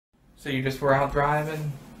So you just were out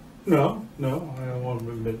driving? No, I don't want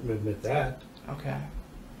to admit that. Okay.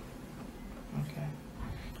 Okay.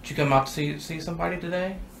 Did you come out to see somebody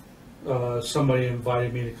today? Somebody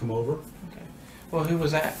invited me to come over. Okay. Well, who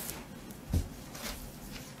was that?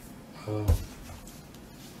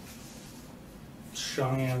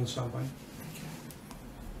 Cheyenne something.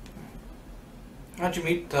 How'd you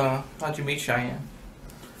meet Cheyenne?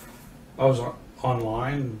 I was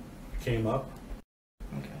online, came up.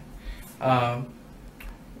 Okay.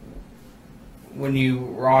 When you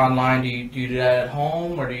were online, do you do that at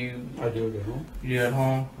home, or do you? I do it at home. You do it at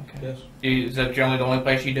home. Okay. Yes. Is that generally the only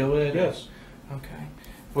place you do it? Yes. Okay.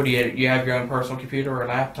 What do you have your own personal computer or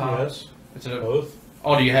laptop? Yes. Is it Both.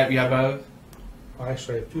 Oh, do you have both? I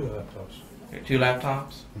actually have 2 laptops. Okay, 2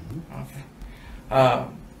 laptops. Mm-hmm. Okay.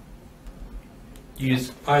 You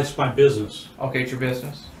just It's my business. okay. It's your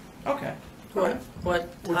business. Okay.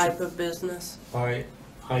 What type of business? I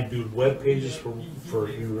do web pages for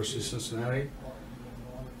University of Cincinnati.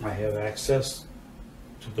 I have access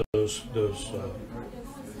to those.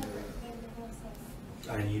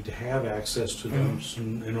 I need to have access to them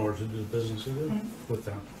in order to do the business with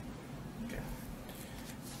them. Okay.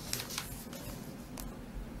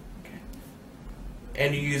 Okay.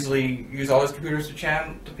 And you usually use all those computers to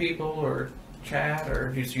chat to people, or chat, or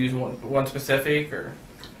do you just use one specific, or?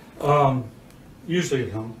 Usually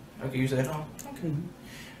at home. Okay, usually at home. Okay.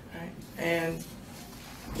 All right. And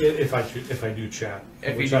If I do chat,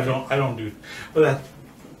 If which you I do- don't do, but that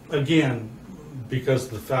again, because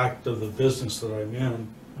of the fact of the business that I'm in,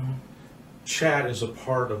 chat is a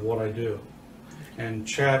part of what I do, and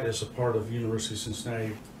chat is a part of University of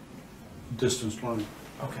Cincinnati distance learning.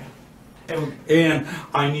 okay. And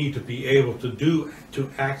I need to be able to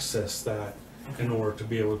access that in order to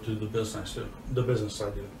be able to do the business I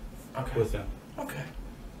do Okay. with them. Okay.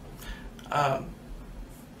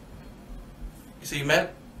 So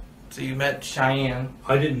you met Cheyenne.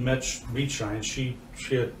 I didn't meet Cheyenne. She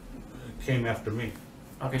came after me.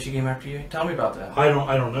 Okay, she came after you. Tell me about that. I don't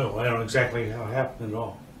know. I don't know exactly how it happened at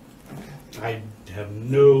all. I have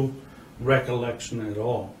no recollection at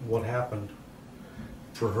all what happened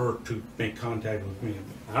for her to make contact with me.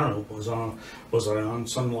 I don't know. Was I on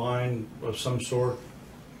some line of some sort?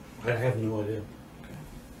 I have no idea.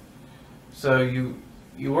 So you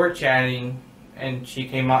were chatting, and she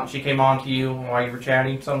came on to you while you were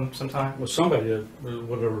chatting sometime. Well, somebody did,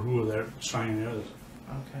 who that Cheyenne is.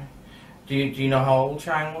 Okay. Do you know how old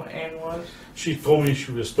Cheyenne was? She told me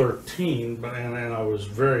she was 13, but and I was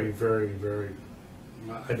very, very, very.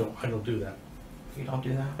 I don't do that. You don't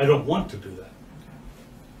do that. I don't want to do that.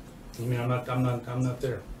 I mean, I'm not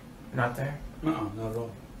there. You're not there. No, not at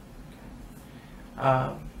all.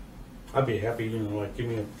 I'd be happy, like give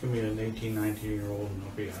me an 18, 19-year-old, and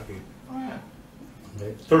I'll be happy. Oh yeah.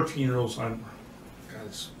 Okay. 13-year-olds, God,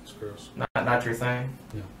 it's gross. Not your thing.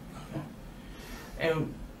 Yeah.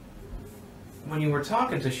 And when you were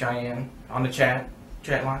talking to Cheyenne on the chat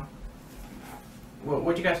line,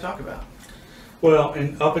 what'd you guys talk about? Well,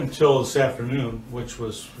 and up until this afternoon, which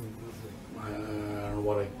was I don't know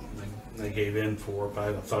what I gave in for,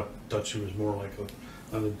 but I thought she was more like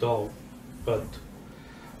an adult, but.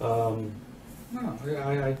 No,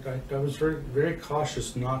 I was very, very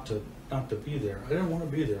cautious not to be there. I didn't want to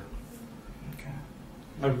be there. Okay.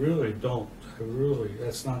 I really don't.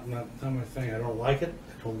 That's not my thing. I don't like it.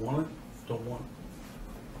 I don't want it. Don't want it.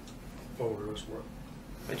 Forward this work.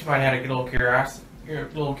 But you might have had a little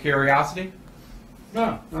curiosity.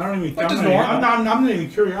 No, I don't even. Which is I'm normal. not even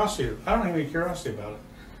curiosity. I don't have any curiosity about it.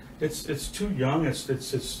 It's too young. It's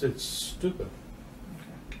stupid.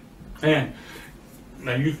 Okay. And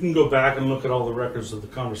now you can go back and look at all the records of the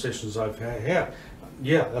conversations I've had.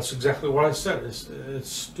 Yeah, that's exactly what I said. It's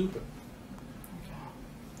stupid.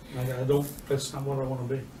 Okay. I don't. That's not what I want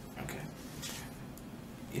to be. Okay.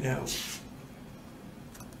 You know.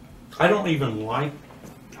 I don't even.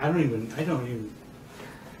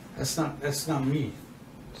 That's not me.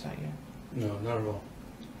 Is that you? No, not at all.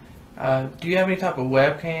 Do you have any type of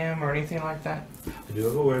webcam or anything like that? I do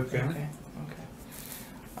have a webcam. Okay.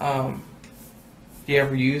 Okay. Do you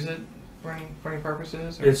ever use it for any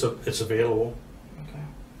purposes? Or? It's available. Okay.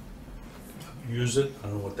 Use it. I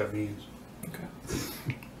don't know what that means. Okay.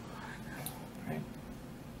 Right.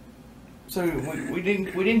 So we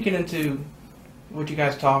didn't get into what you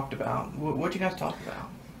guys talked about. What you guys talked about?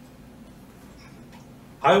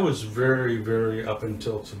 I was very, very up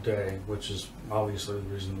until today, which is obviously the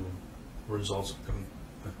reason the results have come.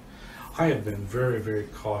 I have been very, very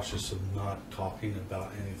cautious of not talking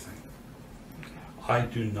about anything. I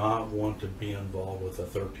do not want to be involved with a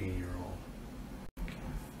 13-year-old.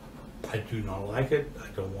 I do not like it. I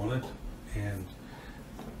don't want it, and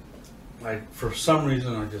for some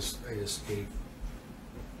reason, I just get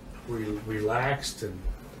relaxed and.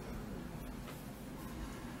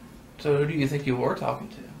 So who do you think you were talking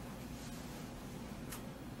to?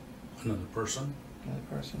 Another person. Another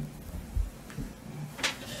person.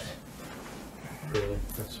 Really,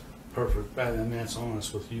 that's perfect. And that's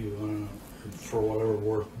honest with you. I don't know, for whatever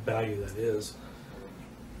worth value that is.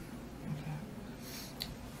 Okay.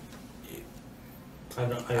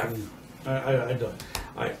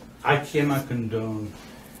 I cannot condone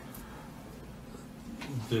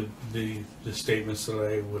the statements that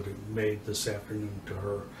I would have made this afternoon to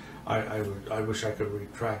her. I wish I could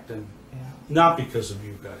retract them. Yeah. Not because of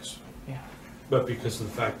you guys. Yeah. But because of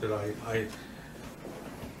the fact that I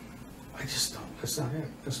just don't. That's not it.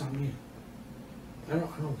 That's not me. I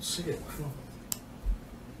don't see it. I don't.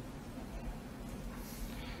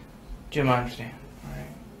 Jim, I understand. All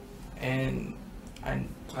right. And I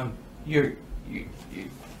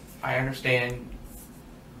understand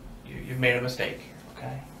you've made a mistake here,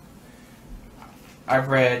 okay? I've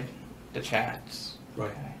read the chats.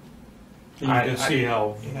 Right. Okay? You can see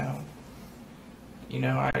how.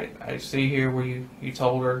 I see here where you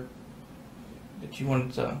told her that you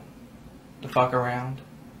wanted to fuck around,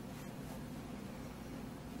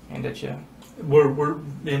 and that you. We're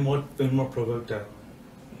in what provoked that?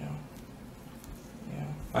 Yeah.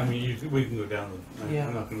 I mean, we can go down. Yeah.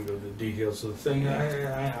 I'm not going to go to the details of the thing.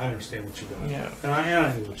 Yeah. I understand what you're doing. Yeah. And I know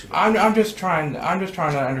what you're doing. I'm just trying to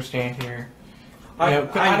understand here. I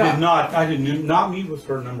did not meet with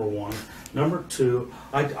her. Number one. Number two,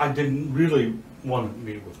 I didn't really want to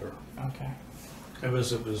meet with her. Okay. It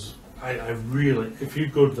was. I really. If you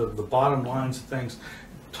go to the bottom lines of things,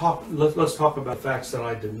 let's talk about facts that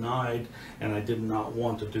I denied, and I did not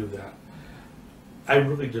want to do that. I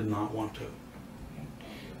really did not want to.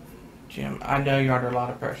 Jim, I know you're under a lot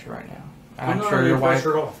of pressure right now. I'm not sure under your wife.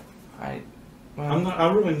 pressure at all. I'm not.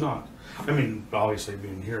 I'm really not. I mean, obviously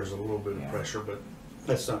being here is a little bit of pressure, but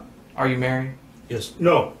that's not. Are you married? Yes.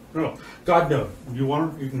 No. God, no. You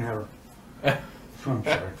want her? You can have her. I'm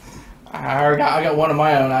sorry. I got one of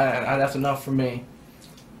my own. That's enough for me.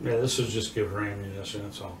 Yeah, this is just give her ammunition.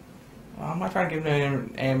 That's all. Well, I'm not trying to give no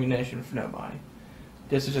ammunition for nobody.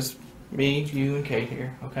 This is just me, you, and Kate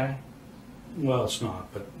here. Okay. Well, it's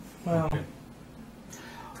not, but. Well. Okay.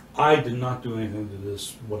 I did not do anything to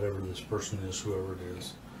this, whatever this person is, whoever it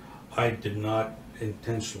is. I did not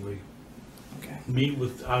intentionally meet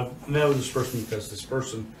with. I met with this person because this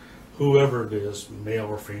person, whoever it is, male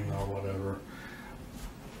or female or whatever,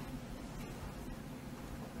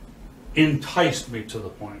 enticed me to the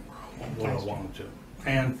point where I wanted to,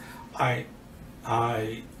 and I.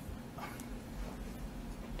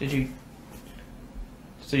 Did you?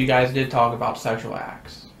 So you guys did talk about sexual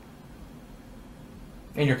acts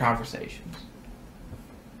in your conversations?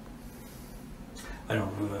 I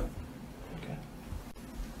don't know that. Okay.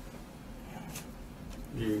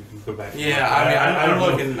 You can go back. Yeah, I'm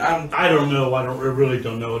looking. I don't know. I really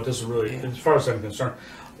don't know. It doesn't really, as far as I'm concerned.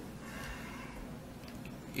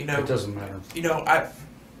 It doesn't matter.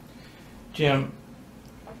 Jim,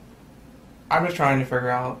 I'm just trying to figure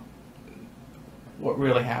out what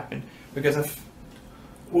really happened, because if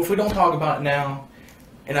we don't talk about it now,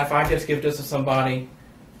 and if I just give this to somebody,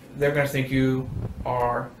 they're going to think you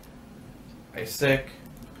are a sick,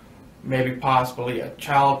 maybe possibly a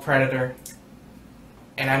child predator,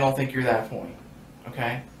 and I don't think you're that point,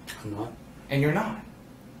 okay? I'm not. And you're not.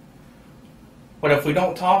 But if we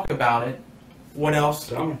don't talk about it, what else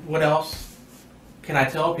can I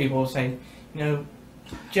tell people saying, Jim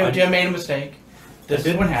made a mistake. This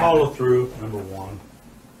is what happened. Follow through, number one.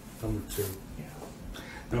 Number two.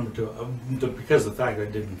 Number two, because the fact I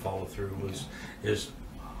didn't follow through is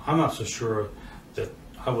I'm not so sure that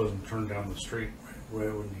I wasn't turned down the street right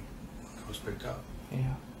when I was picked up.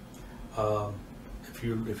 Yeah.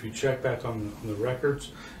 If you check back on the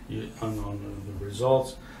records, on the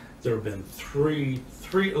results, there have been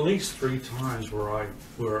at least three times where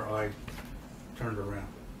I turned around.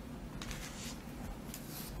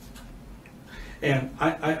 And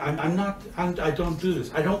I don't do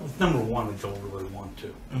this. Number one, I don't really want to.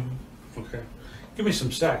 Mm-hmm. Okay? Give me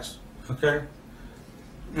some sex. Okay?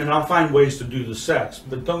 And I'll find ways to do the sex,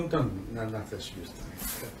 but not this use thing.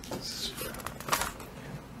 Okay? This is crap.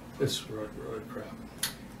 This is really, really crap.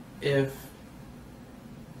 If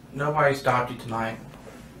nobody stopped you tonight,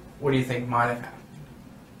 what do you think might have happened?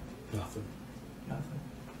 Nothing. Nothing.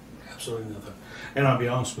 Absolutely nothing. And I'll be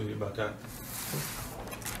honest with you about that.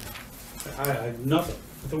 Nothing.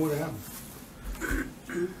 Nothing would have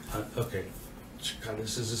happened. Okay. God,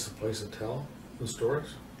 is this a place to tell the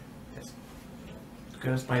stories? As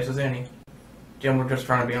good a place as any. Jim, we're just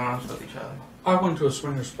trying to be honest with each other. I went to a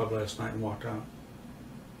swingers club last night and walked out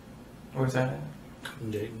Where's that at?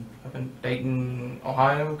 in Dayton. Up in Dayton,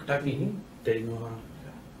 Ohio, Kentucky? Dayton, Ohio.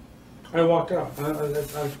 I walked out.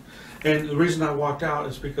 And the reason I walked out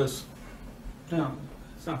is because, no,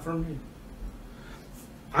 it's not for me.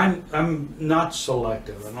 I'm not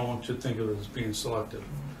selective. I don't want you to think of it as being selective.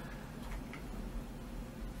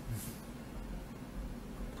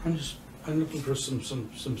 I'm looking for some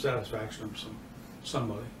satisfaction from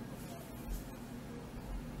somebody.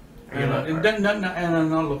 And I'm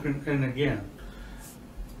not looking, and again,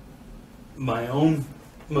 my own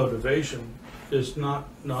motivation is not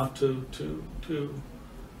to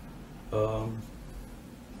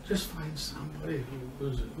just find somebody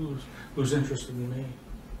who's interested in me.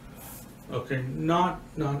 Okay, not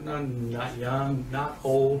young, not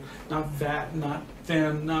old, not fat, not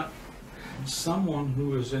thin, not someone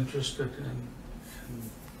who is interested in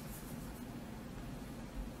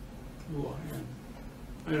who I am.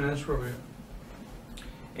 And that's where we are.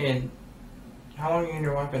 And how long have you and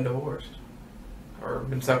your wife been divorced? Or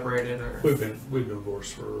been separated? Or We've been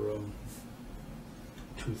divorced for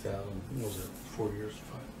 2000. What was it? 4 years?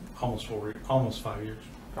 Almost 5 years.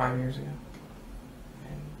 5 years ago?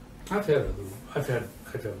 And I've had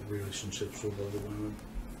relationships with other women.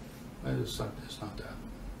 It's not that.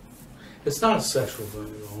 It's not a sexual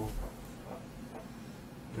thing at all.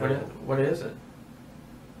 what is it?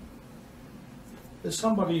 There's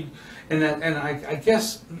somebody, and I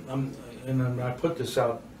guess, and I put this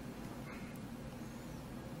out.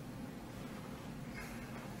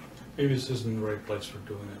 Maybe this isn't the right place for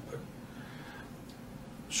doing it, but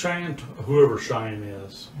Cheyenne, whoever Cheyenne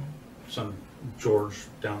is, some George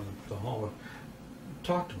down the hall,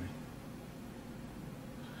 talked to me.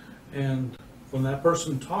 And when that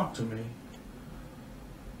person talked to me,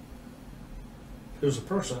 it was a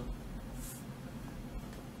person.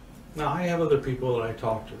 Now, I have other people that I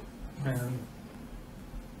talk to, and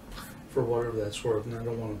for whatever that's worth, and I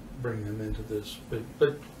don't want to bring them into this, but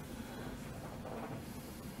It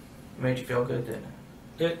made you feel good, didn't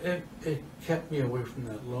it? it kept me away from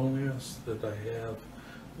that loneliness that I have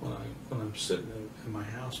when I'm sitting in my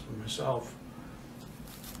house by myself,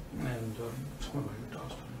 and somebody who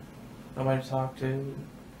talks to me. Nobody to talk to.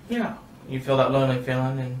 Yeah. You feel that lonely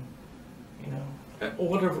feeling, and you know.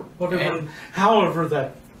 Whatever, And- however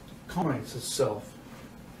that comments itself.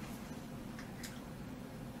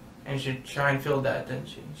 And she tried and filled that, didn't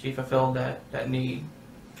she? She fulfilled that need.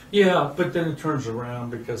 Yeah, but then it turns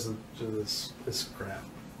around because of this crap,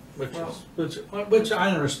 which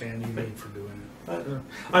I understand you need for doing it.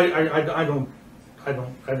 I don't.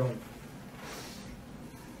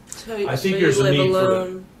 So, I think so there's you a live need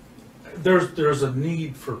alone. there's a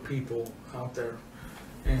need for people out there,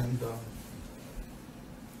 and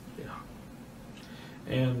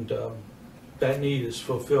that need is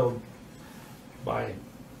fulfilled by.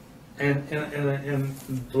 And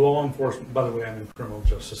the law enforcement, by the way, I'm in criminal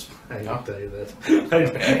justice. I hate to tell you that.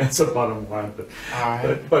 That's the bottom line. But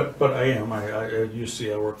I am. I at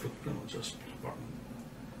UC, I work for the criminal justice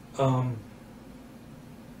department.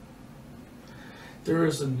 There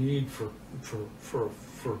is a need for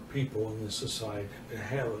people in this society to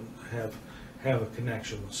have a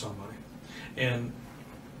connection with somebody, and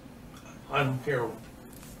I don't care.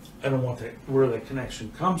 I don't want that where that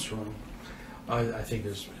connection comes from. I think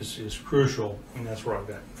is crucial, and that's where I've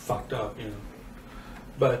got fucked up, you know.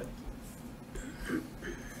 But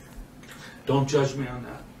don't judge me on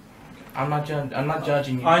that. I'm not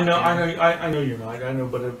judging you. I know you're not. I know,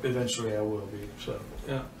 but eventually I will be. So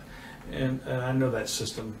yeah, and I know that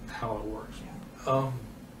system how it works.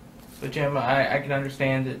 But Jim, I can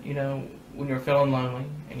understand that, you know, when you're feeling lonely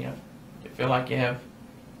and you feel like you have,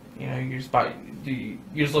 you know, you just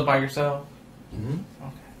live by yourself. Mm-hmm.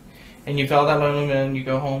 Okay. And you feel that lonely, and you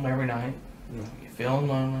go home every night. Yeah. You're feeling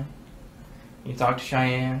lonely. You talk to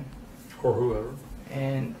Cheyenne. Or whoever.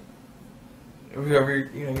 And whoever,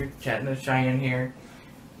 you know, you're chatting to Cheyenne here.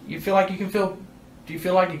 You feel like you can feel. Do you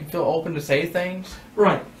feel like you can feel open to say things?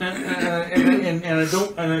 Right. And I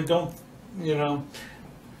don't, you know.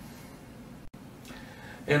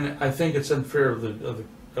 And I think it's unfair of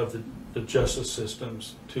the justice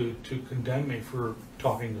systems to condemn me for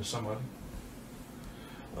talking to somebody.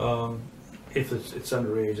 If it's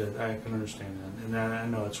underage, I can understand that, and I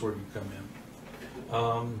know that's where you come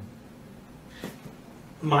in.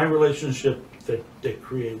 My relationship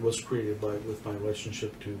was created with my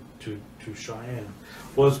relationship to Cheyenne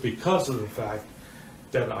was because of the fact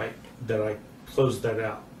that I closed that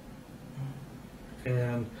out,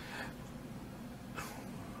 and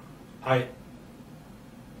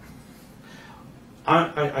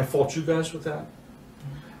I fault you guys with that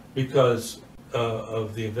because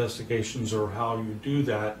of the investigations or how you do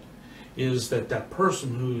that is that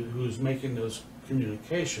person who's making those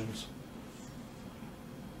communications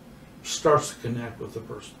starts to connect with the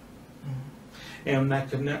person. And that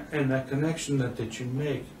connection that you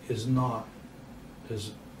make is not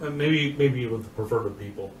maybe with the perverted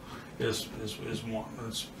people is one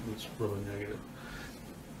it's really negative.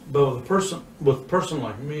 But with a person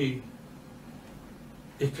like me,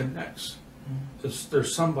 it connects.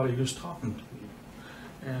 There's somebody who's talking to you,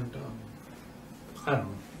 and I don't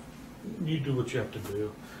know. You do what you have to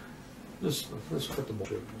do. Let's cut the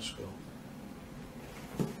bullshit. Let's go.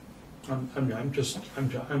 I'm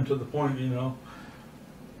to the point, you know.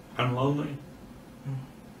 I'm lonely.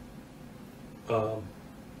 I'm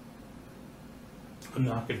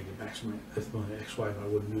not going to get back to my ex-wife. I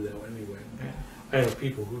wouldn't do that anyway. Yeah. I have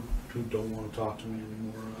people who don't want to talk to me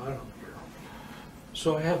anymore. I don't care.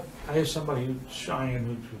 So I have somebody who's Cheyenne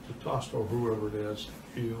who talks to, or whoever it is,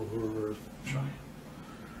 you, whoever is Cheyenne.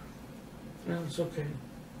 Yeah, it's okay.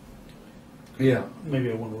 Yeah, maybe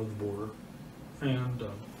I went over the border, and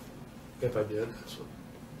if I did, that's what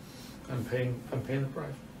I'm paying the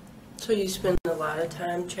price. So you spend a lot of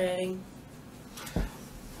time chatting?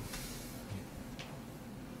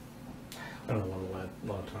 I don't know what a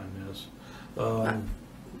lot of time is.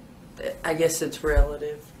 I guess it's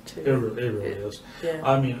relative to. It really is. Yeah.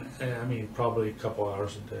 I mean, probably a couple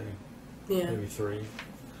hours a day, Yeah. maybe 3.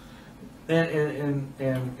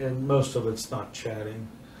 And most of it's not chatting.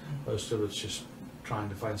 Most of it's just trying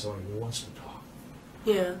to find somebody who wants to talk.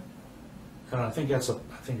 Yeah. And I think that's a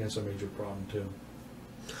major problem too.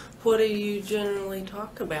 What do you generally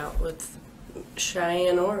talk about with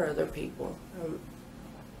Cheyenne or other people?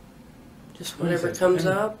 Just whatever Anything, comes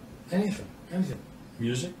up? Anything.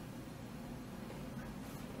 Music.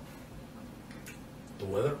 The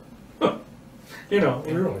weather.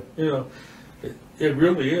 Really, it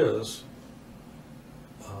really is.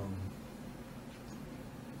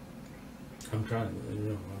 I'm trying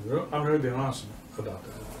to, I'm really being honest about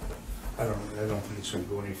that. I don't think it's going to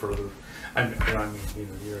go any further. I mean, you're going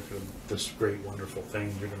to, this great, wonderful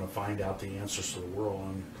thing, you're going to find out the answers to the world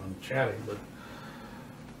on chatting, but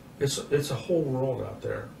it's a whole world out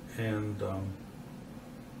there, and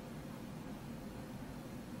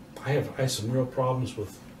I have some real problems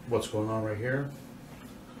with what's going on right here,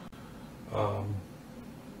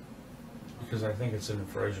 because I think it's an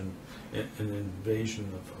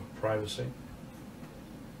invasion of privacy.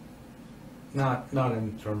 Not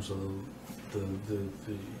in terms of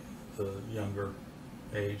the younger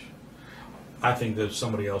age. I think that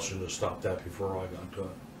somebody else should have stopped that before I got to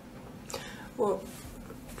it. Well,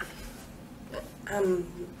 I'm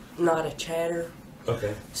not a chatter.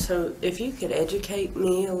 Okay. So if you could educate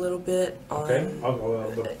me a little bit on, Okay.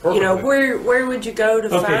 Perfectly. where would you go to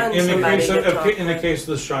find somebody to talk in the with? case of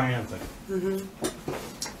the Cheyenne thing,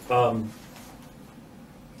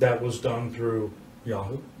 that was done through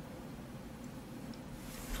Yahoo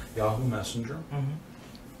Messenger,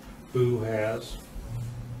 who has,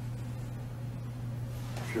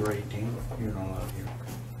 if you're 18, you're not allowed here.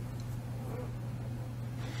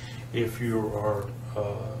 If you are,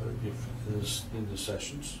 if in the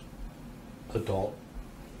sessions, adult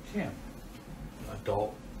can,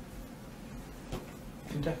 adult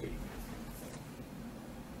Kentucky.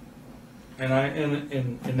 And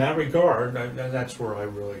in that regard, that's where I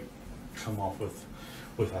really come off with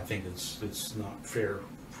I think it's not fair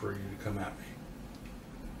for you to come at me.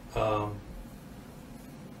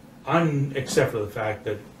 Except for the fact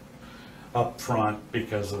that up front,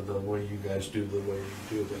 because of the way you guys do the way you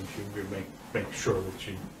do things, you make sure that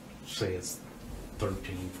you say it's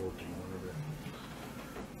 13, 14, whatever.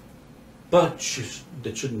 But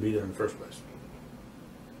that shouldn't be there in the first place.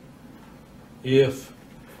 If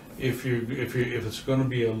it's going to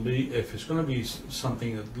be if it's going to be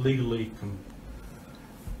something that legally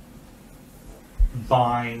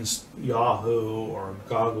binds Yahoo or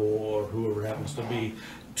Goggle or whoever happens to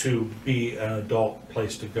be an adult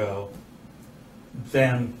place to go,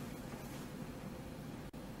 then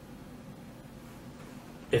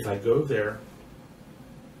if I go there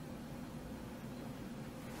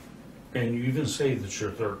and you even say that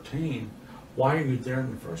you're 13, why are you there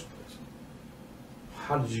in the first place?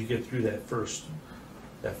 How did you get through that first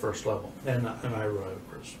level? And I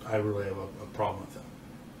really have a problem with that.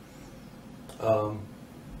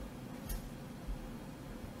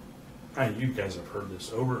 You guys have heard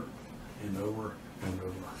this over and over and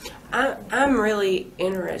over. I'm really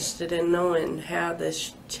interested in knowing how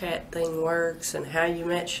this chat thing works and how you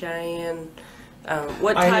met Cheyenne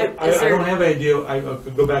What type I don't have any idea. I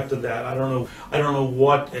could go back to that. I don't know. I don't know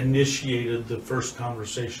what initiated the first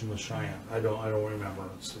conversation with Cheyenne. I don't remember.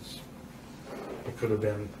 It could have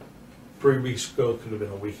been 3 weeks ago. It could have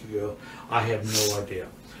been a week ago. I have no idea.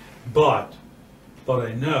 But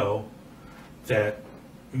I know that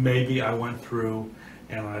maybe I went through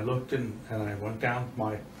and I looked and I went down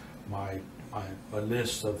my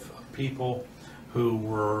list of people who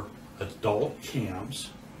were adult cams,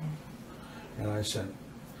 and I said,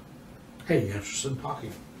 "Hey, you interested in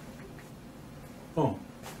talking?" Boom,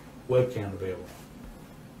 webcam available,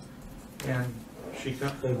 and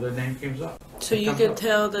the name came up. So you could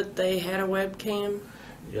tell that they had a webcam?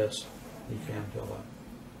 Yes, you can tell that.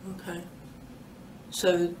 Okay.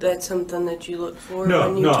 So that's something that you look for No,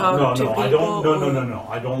 when you no, talk no, to no. people? I don't. No.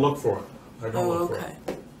 I don't look for it. I don't Oh, look okay.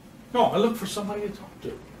 for it. No, I look for somebody to talk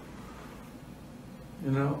to.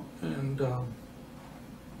 You know, and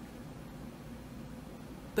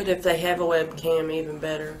But if they have a webcam, even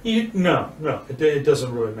better. no, it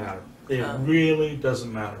doesn't really matter. It Oh. really doesn't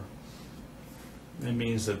matter. It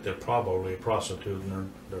means that they're probably a prostitute and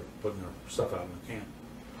they're putting their stuff out in the can.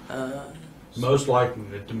 Most likely,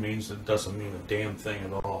 it means it doesn't mean a damn thing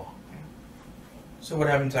at all. So what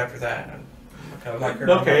happens after that?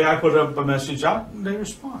 Okay, I put up a message out and they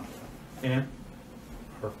respond. And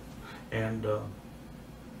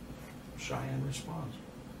Cheyenne responds.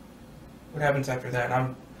 What happens after that?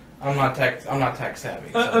 I'm not tech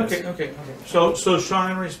savvy. Okay. So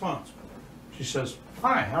Cheyenne responds. She says,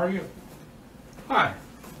 "Hi, how are you?" "Hi."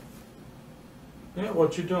 "Yeah,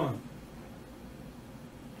 what you doing?"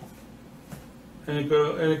 And it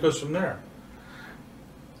goes from there.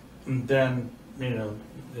 And then, you know,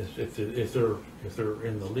 if they're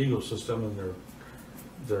in the legal system and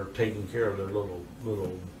they're taking care of their little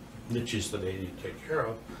niches that they need to take care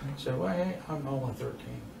of, say, "Well, hey, I'm only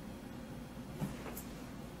 13.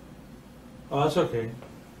 "Oh, that's okay.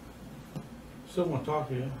 Still want to talk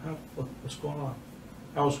to you. What's going on?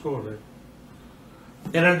 How was school today?"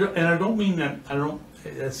 And I don't mean that.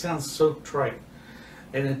 It sounds so trite,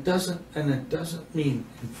 and it doesn't mean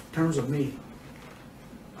in terms of me.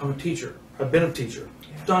 I'm a teacher. I've been a teacher.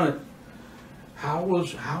 Yeah. Done it. How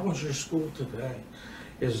was your school today?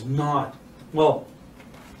 Is not, well,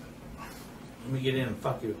 let me get in and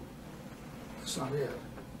fuck you. That's not it.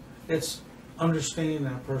 It's understanding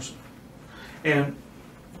that person. And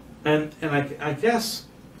I guess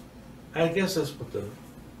that's what the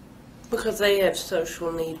Because they have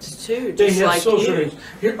social needs too, they just have like social you. needs.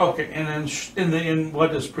 Here, okay, and then in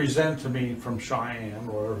what is presented to me from Cheyenne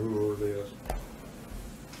or whoever it is,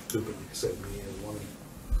 stupid said me as one,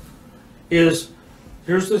 is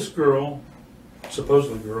here's this girl,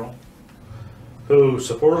 supposedly girl, who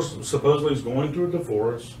supposedly is going through a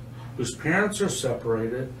divorce, whose parents are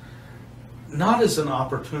separated, not as an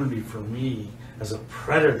opportunity for me as a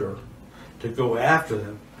predator to go after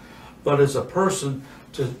them, but as a person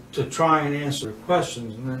to try and answer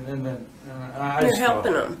questions, and then I You're just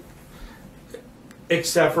helping thought, them.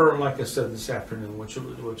 except for, like I said this afternoon, which I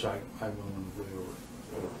went way over,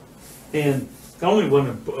 and I only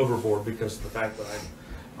went overboard because of the fact that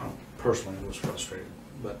I personally was frustrated,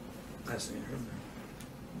 but that's the end of it.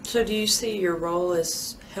 So do you see your role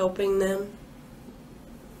as helping them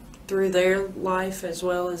through their life as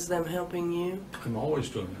well as them helping you? I'm always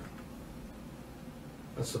doing that.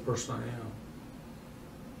 That's the person I am.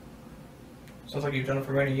 Sounds like you've done it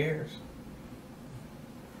for many years.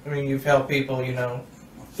 I mean, you've helped people,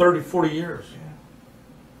 30, 40 years.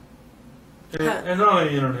 Yeah. And not on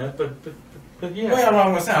the internet, but yeah. Well,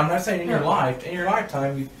 I'm not saying in your life. In your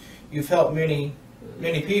lifetime, you've helped many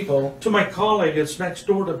people. To my colleague that's next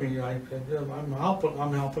door to me, I'm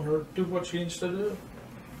helping her do what she needs to do.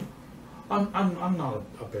 I'm not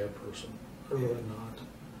a bad person. I'm really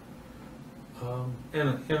not.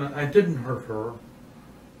 And I didn't hurt her.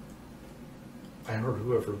 I hurt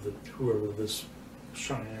whoever this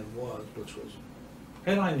Cheyenne was,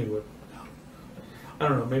 and I knew it. I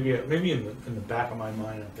don't know. Maybe in the back of my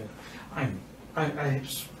mind, I think I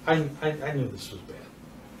knew this was bad.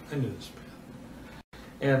 I knew this was bad.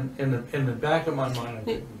 And in the back of my mind, I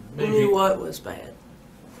think You knew what was bad.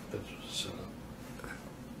 it was a setup.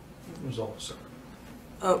 It was all a setup.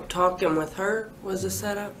 Oh, talking with her was a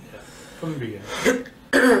setup? Yeah, from the beginning.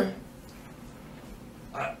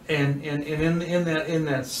 And in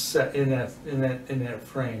that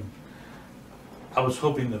frame, I was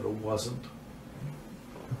hoping that it wasn't,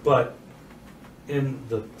 but in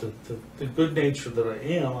the good nature that I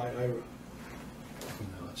am,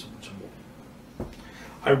 that's so much more.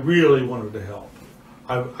 I really wanted to help.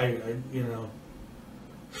 How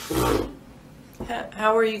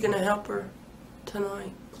are you going to help her?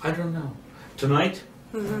 tonight? I don't know. Tonight,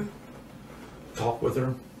 Mm-hmm. talk with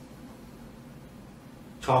her.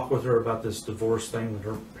 Talk with her about this divorce thing that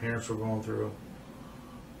her parents were going through.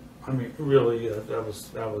 I mean, really, that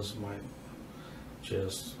was my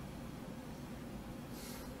just.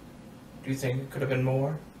 Do you think it could have been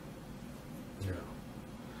more?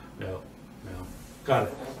 No. Got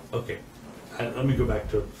it. Okay. Let me go back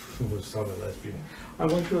to what I was talking about last week. I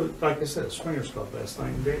went to, like I said, a swingers club last night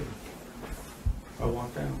in Dayton. I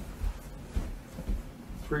walked down.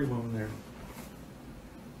 3 women there.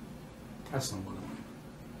 That's not what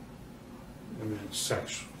I mean,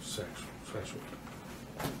 sexual.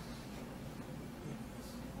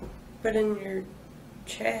 But in your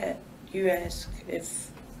chat, you asked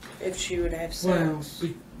if she would have sex.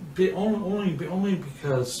 Well, only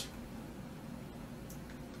because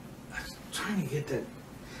I'm trying to get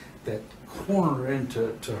that corner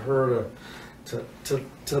into her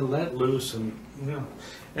to let loose, and you know,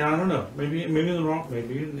 and I don't know, maybe in the wrong,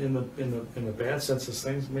 maybe in the bad sense of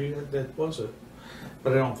things, maybe that was it,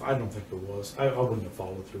 but I don't think it was. I wouldn't have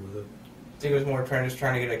followed through with it. I think it was more just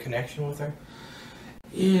trying to get a connection with her.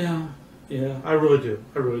 Yeah, I really do.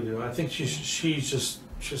 I think she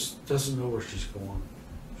just doesn't know where she's going.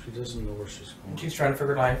 She doesn't know where she's going. She's trying to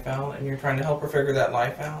figure life out, and you're trying to help her figure that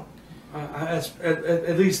life out.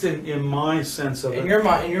 At least in my sense of it. In your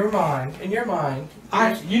mind.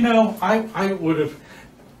 I would have.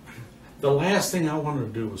 The last thing I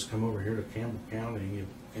wanted to do was come over here to Campbell County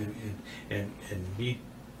and meet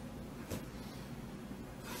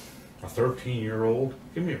a 13-year-old.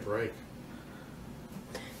 Give me a break.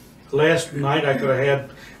 Last night I could have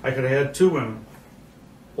had 2 women.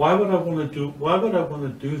 Why would I want to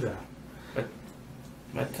do that?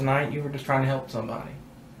 But tonight you were just trying to help somebody.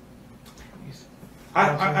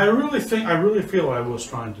 I really feel I was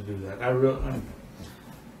trying to do that.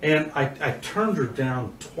 And I turned her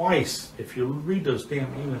down twice. If you read those damn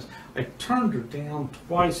emails, I turned her down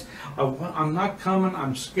twice. I'm not coming.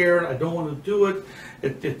 I'm scared. I don't want to do it.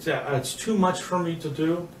 It's too much for me to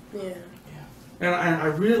do. Yeah. And I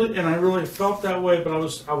really felt that way. But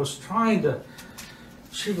I was trying to.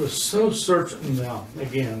 She was so certain. Now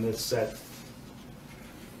again, it's that.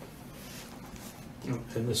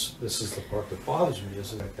 And this is the part that bothers me,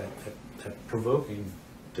 is that provoking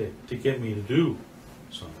to get me to do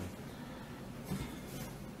something.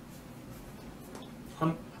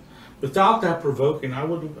 Without that provoking,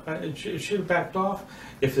 it should have backed off.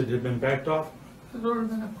 If it had been backed off, I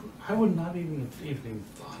would not even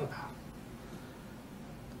thought about it.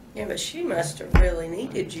 Yeah, but she must have really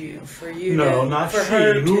needed you for you. No, not she.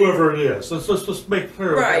 Whoever it is. Let's make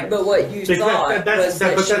clear. Right, but what you thought was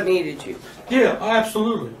that she needed you. Yeah,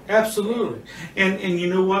 absolutely. And you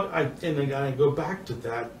know what? I go back to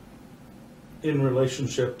that in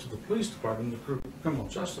relationship to the police department, the criminal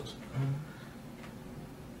justice. Mm-hmm.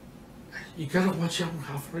 You gotta watch out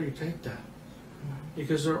how far you take that,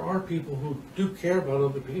 because there are people who do care about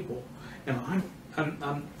other people, and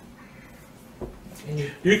I'm.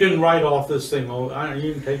 You can write off this thing.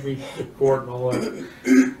 You can take me to court and all that.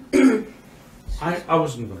 I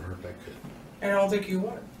wasn't going to hurt that kid. And I don't think you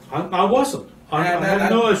would. I wasn't.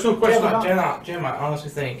 There's no question about it. Jim, I honestly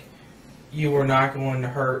think you were not going to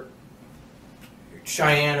hurt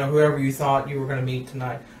Cheyenne or whoever you thought you were going to meet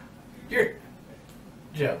tonight.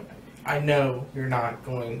 Jim, I know you're not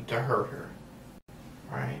going to hurt her,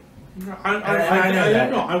 right?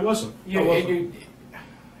 I wasn't.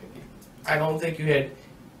 I don't think you had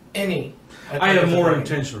any. I have more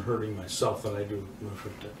intention of hurting myself than I do of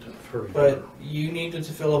hurting her. But you needed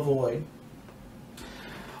to fill a void.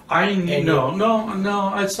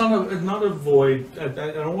 No. It's not a void. I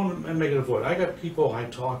don't want to make it a void. I got people I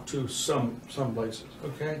talk to some places.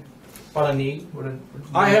 Okay. What a need?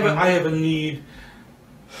 I have a need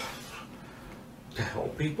to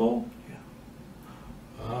help people.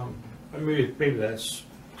 Yeah. Maybe that's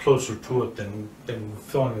closer to it than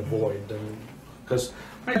filling a void. Because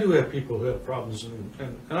I do have people who have problems,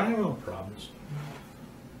 and I have no problems.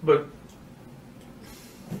 But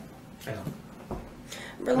yeah.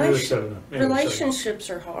 Relationships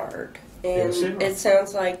are hard, and it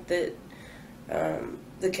sounds like that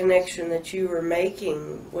the connection that you were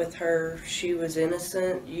making with her, she was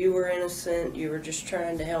innocent, you were innocent, you were just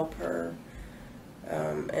trying to help her,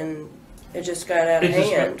 and it just got out of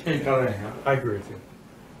hand. It got out of hand. I agree with you.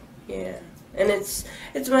 Yeah, and it's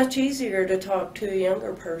much easier to talk to a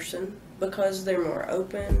younger person because they're more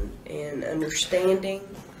open and understanding.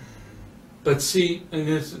 But see, and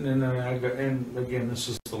again, this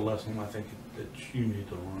is the lesson I think that you need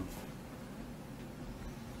to learn.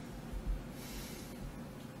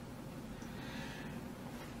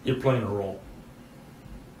 You're playing a role.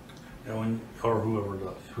 or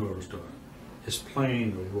whoever's doing it, is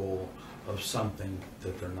playing the role of something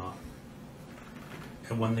that they're not.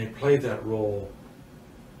 And when they play that role,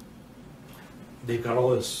 they've got all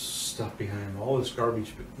this stuff behind them, all this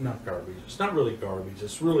garbage, not garbage, it's not really garbage,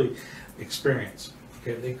 it's really experience.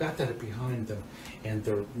 Okay, they've got that behind them, and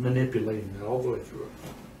they're manipulating it all the way through it.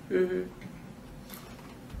 Mm-hmm.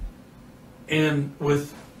 And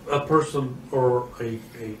with a person or a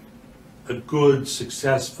good,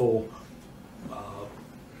 successful, what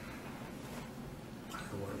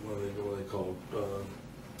are they called,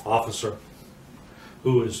 officer,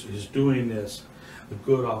 who is doing this, a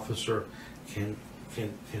good officer can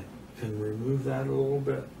remove that a little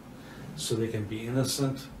bit, so they can be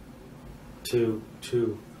innocent to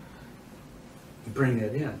bring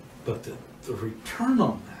that in. But the return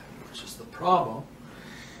on that, which is the problem,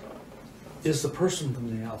 is the person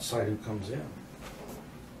from the outside who comes in.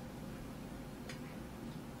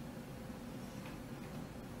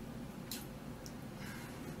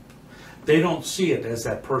 They don't see it as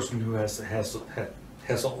that person who has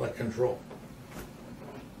all that control.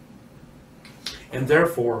 And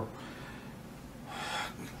therefore,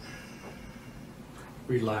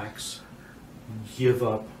 relax, give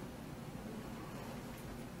up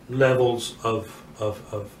levels of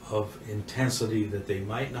intensity that they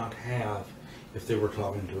might not have if they were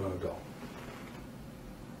talking to an adult.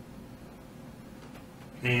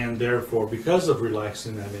 And therefore, because of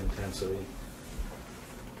relaxing that intensity,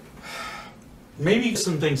 maybe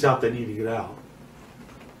some things out that need to get out,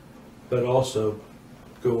 but also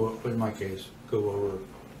go, in my case, go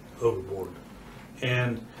overboard,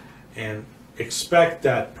 and expect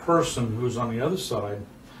that person who's on the other side,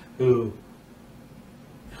 who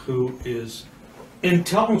is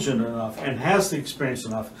intelligent enough and has the experience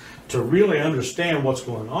enough to really understand what's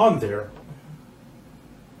going on there,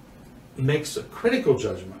 makes a critical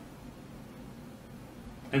judgment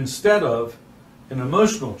instead of an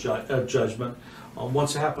emotional judgment on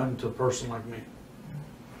what's happened to a person like me.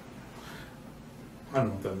 I don't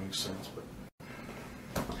know if that makes sense, but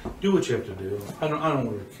do what you have to do. I don't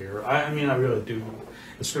really care. I mean, I really do.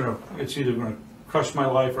 It's either gonna crush my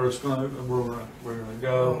life, or we're gonna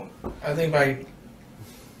go. I think by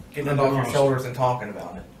getting it off your shoulders and talking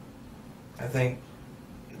about it, I think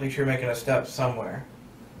at least you're making a step somewhere.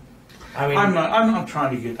 I mean, I'm not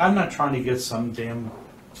trying to get some damn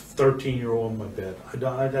 13-year-old in my bed.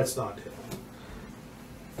 That's not it.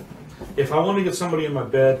 If I want to get somebody in my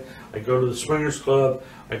bed, I go to the swingers club.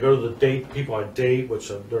 I go to the people I date, which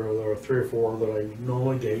there are 3 or 4 that I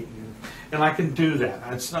normally date, and I can do that.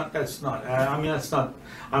 I mean, that's not.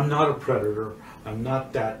 I'm not a predator. I'm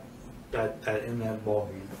not that in that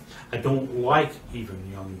ballgame. I don't like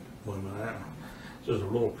even young women. There's a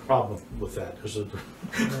little problem with that.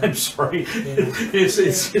 I'm sorry. Yeah.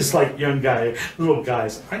 It's like young little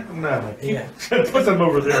guys. Put them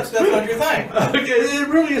over there. That's not your thing. It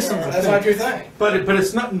really isn't. That's not your thing. But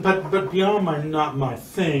it's not. But beyond not my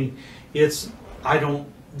thing, it's I don't.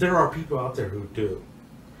 There are people out there who do,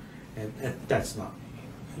 and that's not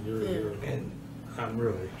me. And I'm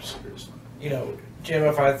really serious. You know, Jim,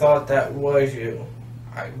 if I thought that was you,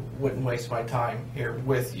 I wouldn't waste my time here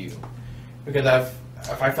with you. Because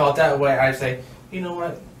if I felt that way, I'd say, you know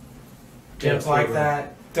what, Jim's like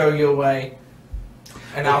that, throw you away,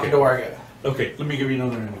 and out the door I go. Okay, let me give you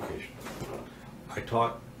another indication. I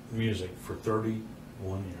taught music for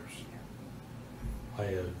 31 years. I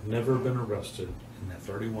have never been arrested in that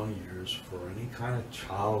 31 years for any kind of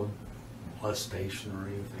child molestation or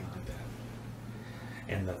anything like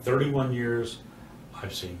that. In the 31 years,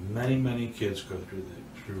 I've seen many kids go through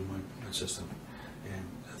my system. And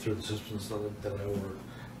through the systems that I work,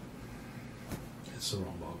 it's the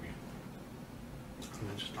wrong ballgame. I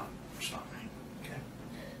mean, it's not me. Okay.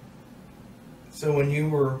 So when you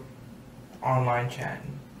were online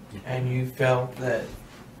chatting, and you felt that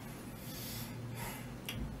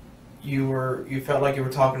you felt like you were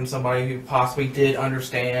talking to somebody who possibly did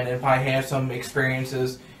understand and probably had some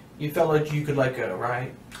experiences, you felt like you could let go,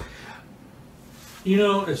 right? You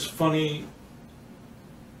know, it's funny.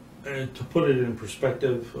 To put it in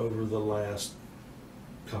perspective, over the last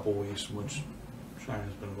couple weeks in which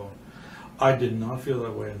China's been involved, I did not feel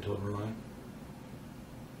that way until tonight.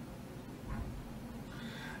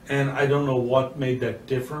 And I don't know what made that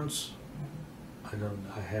difference.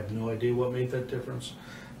 I have no idea what made that difference,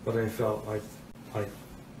 but I felt like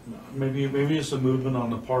maybe it's a movement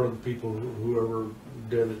on the part of the people whoever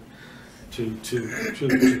did it to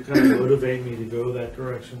kind of motivate me to go that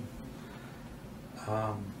direction.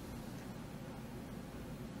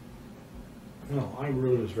 No, I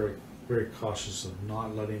really was very cautious of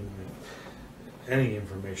not letting any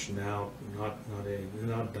information out, not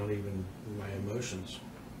even my emotions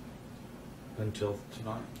until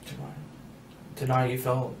tonight. Tonight you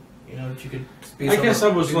felt, you know, that you could be. I guess I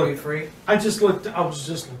was like free. I was just looked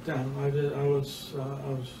down. I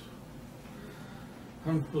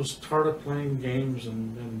was tired of playing games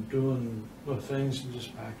and doing things, and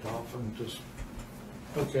just backed off and just,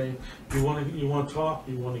 okay, you want to talk,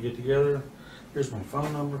 you want to get together, here's my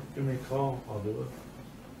phone number, give me a call, I'll do it.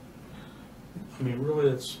 I mean, really,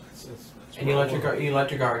 it's and you let your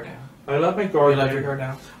guard down. I let my guard You down. let your guard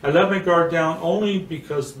down. I let my guard down only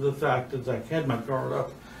because of the fact that I had my guard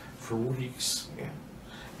up for weeks. Yeah.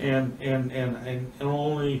 And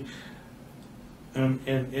only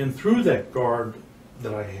and through that guard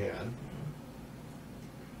that I had,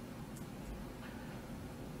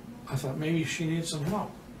 I thought maybe she needed some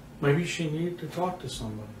help. Maybe she needed to talk to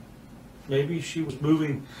somebody. Maybe she was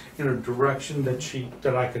moving in a direction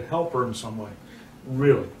that I could help her in some way.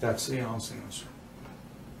 Really, that's the honest answer.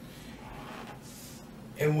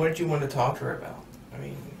 And what did you want to talk to her about? I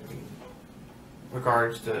mean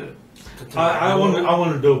regards to I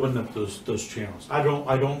wanted to open up those channels. I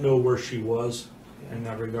don't know where she was in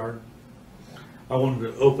that regard. I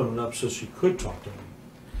wanted to open it up so she could talk to me.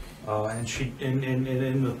 And she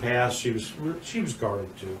in the past she was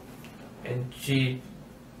guarded too. And she.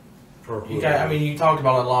 For you talked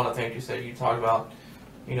about a lot of things. You said you talked about,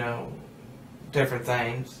 you know, different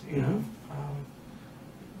things. You know.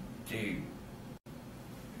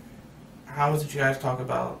 How was it you guys talk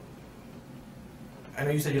about? I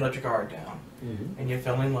know you said you let your guard down, and you're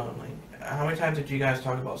feeling lonely. How many times did you guys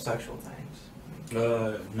talk about sexual things?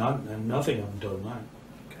 Nothing until tonight.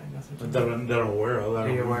 Okay, nothing. That I'm aware of. Are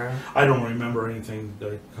you aware? I don't remember anything.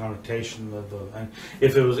 The connotation of the. And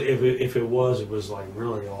if it was, it was like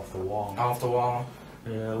really off the wall. Off the wall.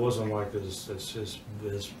 Yeah, it wasn't like as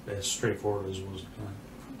straightforward as it was tonight.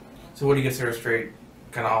 So what do you consider straight,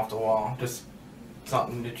 kind of off the wall? Just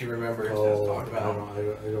something that you remember just talked about. I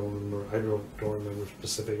don't remember. I don't remember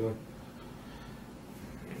specifically.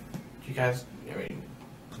 You guys,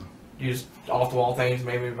 you just off the wall things,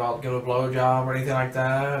 maybe about giving a blowjob or anything like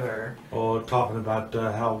that, or talking about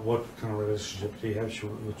what kind of relationship do you have?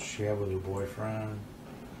 What she have with her boyfriend?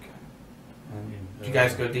 Okay. I mean, do you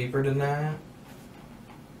guys go deeper than that?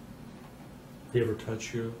 He ever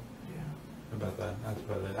touch you? Yeah. About that. That's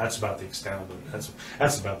about it. That's about the extent of it.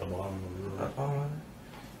 That's about the bottom of it.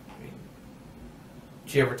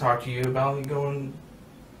 Did she ever talk to you about going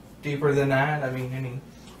deeper than that? I mean, any?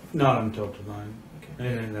 Not until tonight. Okay.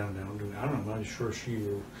 And I'm not sure she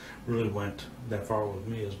really went that far with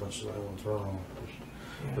me as much as I went with her,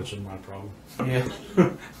 which is my problem. Yeah.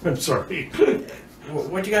 I'm sorry.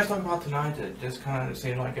 What did you guys talk about tonight? That just kind of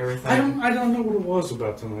seemed like everything. I don't know what it was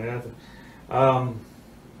about tonight. I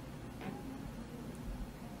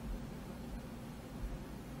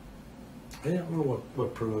don't know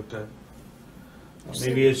what provoked that.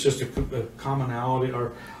 Maybe it's just a commonality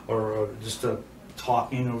or just a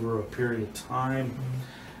talking over a period of time,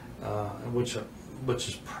 which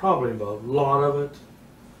is probably a lot of it.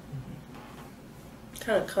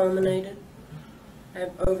 Kind of culminated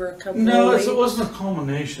over a couple. No, of weeks. it wasn't a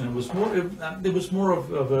culmination. It was more. It was more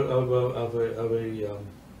of a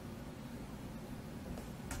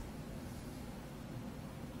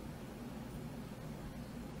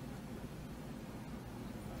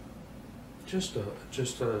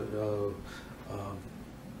just a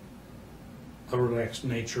relaxed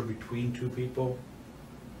nature between two people.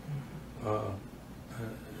 Like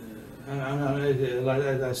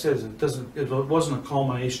I said, it wasn't a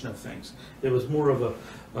culmination of things. It was more of a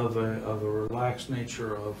relaxed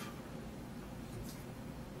nature of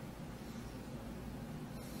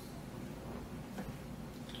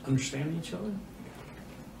understanding each other.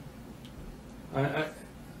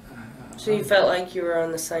 So you felt like you were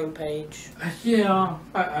on the same page. Yeah,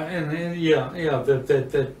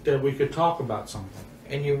 that we could talk about something.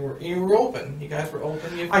 And you were open. You guys were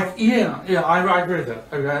open. I agree with that.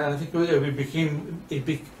 I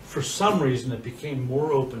think for some reason it became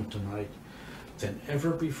more open tonight than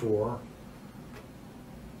ever before,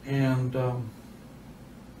 and then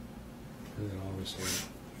obviously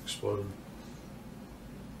exploded.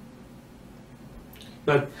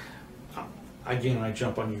 But again, I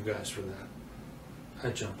jump on you guys for that. I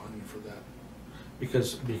jump on you for that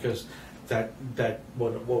because that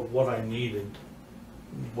what I needed,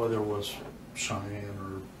 whether it was Cheyenne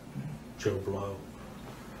or Joe Blow,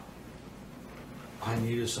 I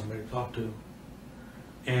needed somebody to talk to,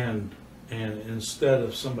 and instead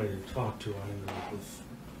of somebody to talk to, I ended up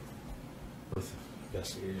with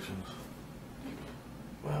investigations.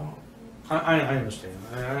 Well, I understand.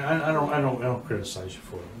 I don't criticize you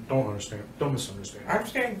for it. Don't understand. Don't misunderstand. I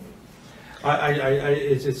understand.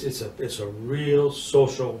 It's a real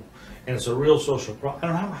social, and it's a real social problem. I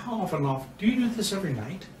don't know how often do you do this every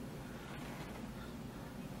night?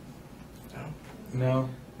 No.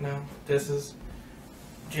 No. This is,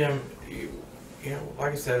 Jim. You know,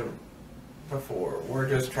 like I said before, we're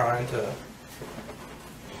just trying to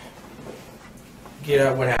get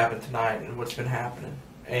at what happened tonight and what's been happening.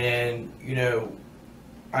 And, you know,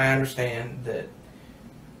 I understand that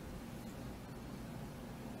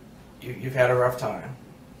you've had a rough time.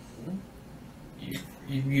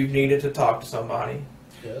 You needed to talk to somebody.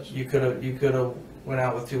 Yes. You could have went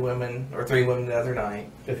out with 2 women or 3 women the other night.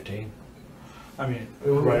 15. I mean,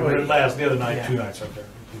 right. Last the other night, yeah. 2 nights up there.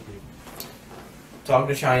 2 people. Talking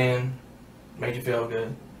to Cheyenne made you feel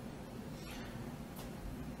good.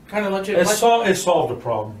 Kind of let you. It solved a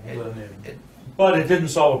problem. But it didn't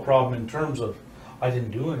solve a problem in terms of I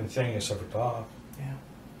didn't do anything except for talk. Yeah.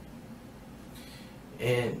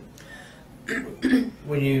 And and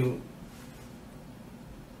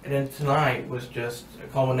then tonight was just a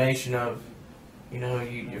culmination of, you know,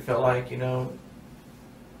 you felt like, you know,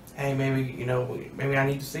 hey, maybe I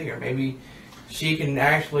need to see her. Maybe she can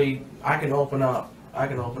actually, I can open up to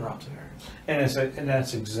her. And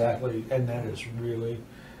that is really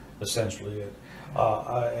essentially it.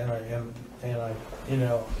 You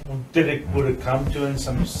know, would it come to in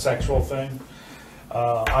some sexual thing?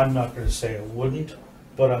 I'm not going to say it wouldn't,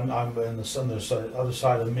 but I'm in the other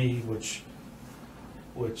side of me, which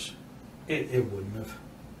it wouldn't have.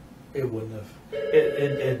 It wouldn't have.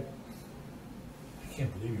 I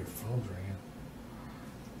can't believe your phone's ringing.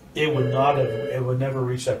 It would not have. It would never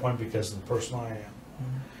reach that point because of the person I am,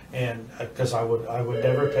 and because I would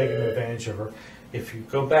never take an advantage of her. If you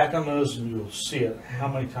go back on those and you'll see it, how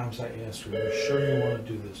many times I asked her, are you sure you want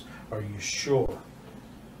to do this? Are you sure?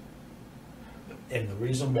 And the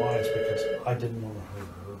reason why is because I didn't want to hurt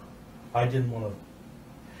her. I didn't want to,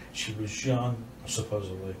 she was young,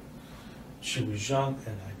 supposedly. She was young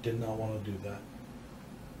and I did not want to do that.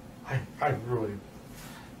 I really,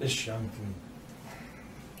 this young thing.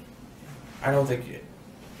 I don't think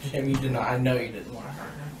Jim, you did not, I know you didn't want to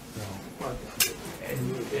hurt her.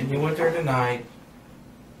 No. And you went there tonight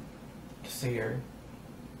to see her,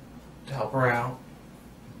 to help her out,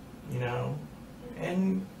 you know,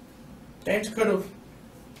 and things could have,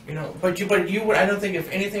 you know, but you would, I don't think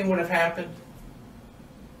if anything would have happened,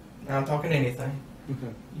 and I'm talking anything,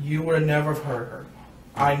 you would have never hurt her.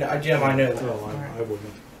 Jim, I know that. No, I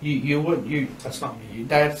wouldn't. You that's not me.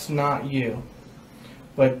 That's not you.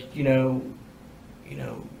 But you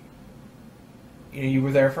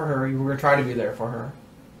were there for her. You were going to try to be there for her,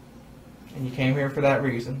 and you came here for that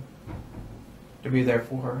reason, to be there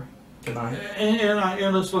for her tonight.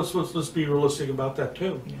 And let's be realistic about that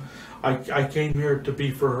too. Yeah. I came here to be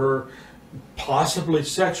for her, possibly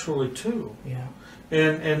sexually too. Yeah.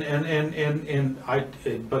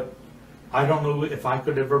 But I don't know if I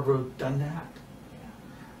could have ever done that.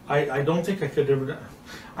 Yeah. I don't think I could ever.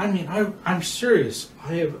 I mean, I'm serious.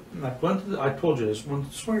 I went to I told you this, went to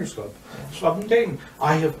the swingers club. Yeah. So I've been dating.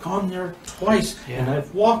 I have gone there twice, and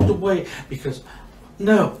I've walked away because,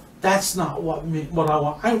 no, that's not what I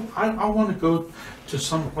want. I want to go to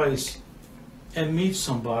some place and meet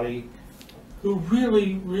somebody who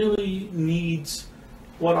really, really needs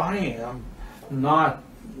what I am, not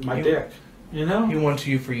my dick. You know? He wants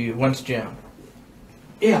you for you. Wants Jim.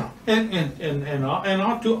 Yeah, and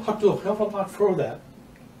I'll do a hell of a lot for that.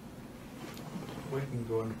 We can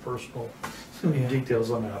go into personal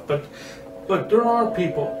details on that, but there are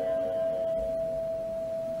people.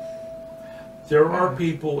 There are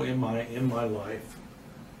people in my life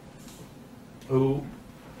who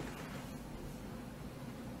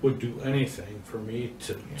would do anything for me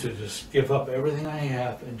to just give up everything I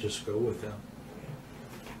have and just go with them.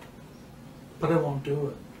 But I won't do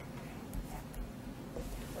it.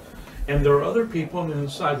 And there are other people on the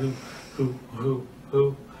inside who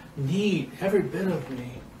need every bit of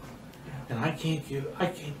me, and I can't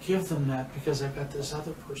give them that because I've got this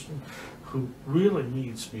other person who really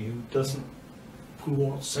needs me, who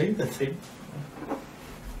won't say the thing.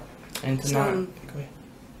 And tonight,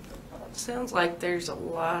 sounds like there's a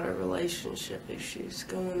lot of relationship issues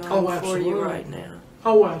going on for you right now.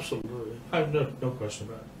 Oh, absolutely. I have no question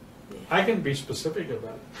about it. Yeah. I can be specific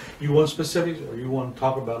about it. You want specifics, or you want to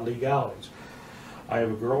talk about legalities? I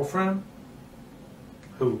have a girlfriend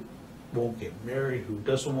who won't get married, who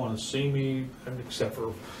doesn't want to see me except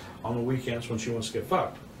for on the weekends when she wants to get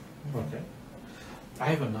fucked. Okay. I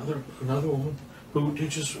have another woman who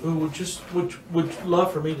would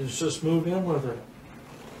love for me to just move in with her.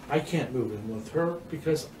 I can't move in with her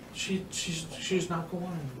because she's not going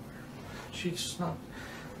anywhere. She's not.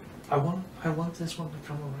 I want this one to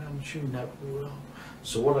come around, and she never will.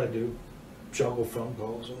 So what I do, juggle phone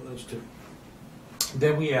calls on those two.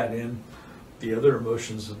 Then we add in the other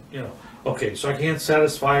emotions, and okay, so I can't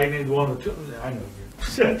satisfy any one or two. I know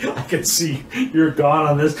you. I can see you're gone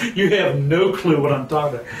on this. You have no clue what I'm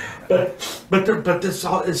talking about. But this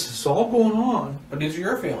is all going on. But these are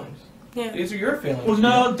your feelings. Yeah. These are your feelings. Well,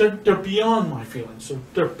 no, they're beyond my feelings. So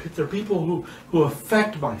they're people who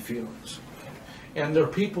affect my feelings, and they're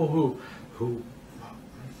people who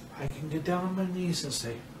I can get down on my knees and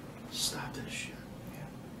say, "Stop this shit."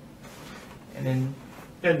 And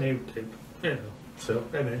then they so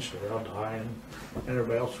eventually I'll die, and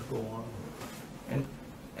everybody else will go on.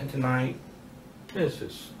 and tonight, It's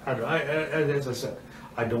just, as I said,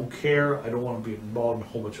 I don't care. I don't want to be involved in a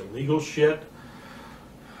whole bunch of legal shit.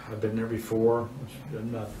 I've been there before,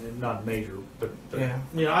 not major, but yeah.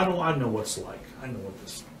 I know what it's like. I know what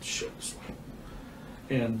this shit is like,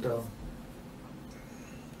 and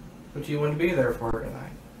But you wouldn't be there for her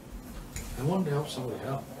tonight. I wanted to help somebody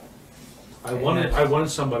out. I wanted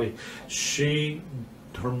somebody.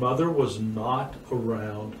 Her mother was not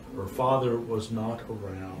around. Her father was not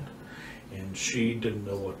around, and she didn't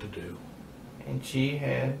know what to do. And she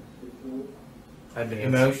had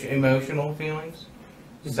Emotion. emotional feelings,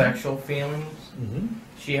 sexual feelings. Mm-hmm.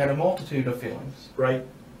 She had a multitude of feelings. Right.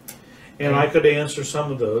 And I could answer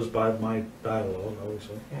some of those by my dialogue,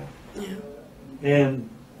 obviously. Yeah. And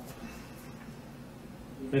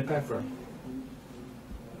make that friend.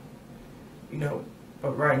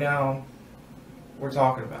 But right now, we're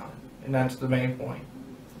talking about it, and that's the main point.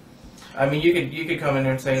 I mean, you could come in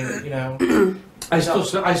there and say that, I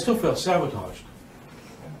still feel sabotaged.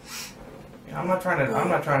 I'm not trying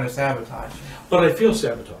to sabotage you. But I feel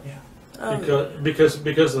sabotaged. Yeah. Because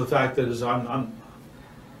of the fact that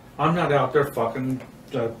I'm not out there fucking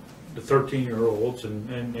the 13-year-olds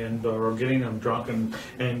and or getting them drunk and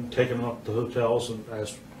taking them up to hotels, and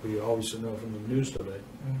as we obviously know from the news today.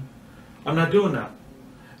 Mm-hmm. I'm not doing that,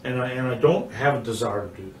 and I don't have a desire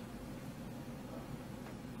to do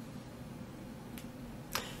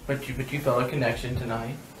that. But you felt a connection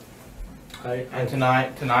tonight. And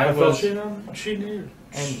Tonight I was, felt she needed,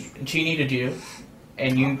 and she needed you,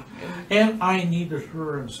 and you, and I needed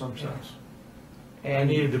her in some sense. and I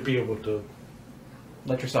needed to be able to.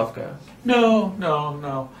 let yourself go.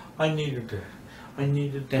 No. I needed to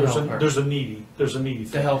help her. There's a needy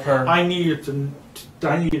thing. To help her. I needed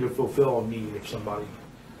to fulfill a need of somebody,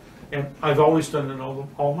 and I've always done it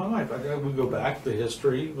all my life. We go back to the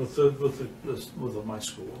history with my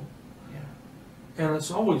school, Yeah. and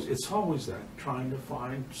it's always that, trying to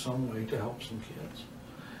find some way to help some kids.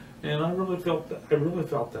 And I really felt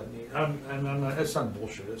that need. It's not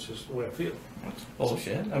bullshit. It's just the way I feel. That's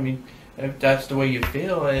bullshit. I mean, if that's the way you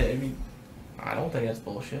feel, I mean, I don't think that's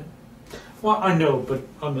bullshit. Well, I know, but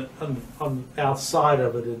on the outside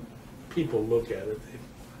of it, people look at it.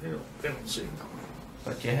 They don't see.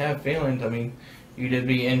 But you have feelings. I mean, you'd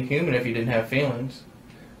be inhuman if you didn't have feelings.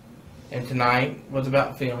 And tonight was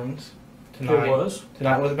about feelings. Tonight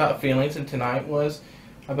was about feelings, and tonight was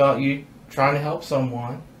about you trying to help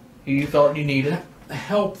someone who you felt you needed.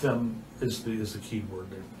 Help them is the key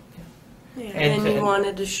word there. Yeah. And you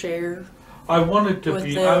wanted to share. I wanted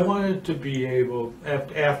to be able,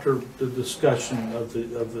 after the discussion of the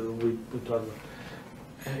we talked about,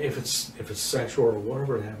 if it's sexual or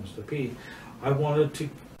whatever it happens to be, I wanted to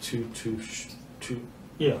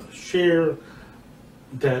share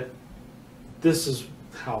that this is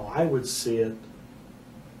how I would see it.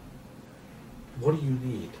 What do you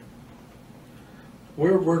need?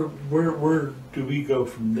 Where do we go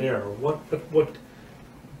from there?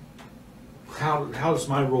 How does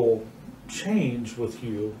my role change with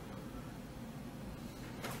you?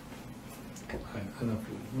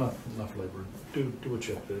 Enough labor. Do what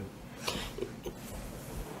you have to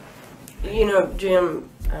do. Jim,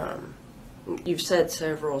 you've said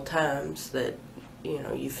several times that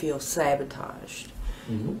you feel sabotaged.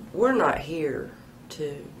 Mm-hmm. We're not here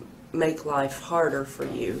to make life harder for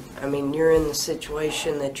you. I mean, you're in the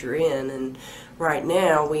situation that you're in, and right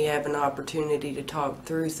now we have an opportunity to talk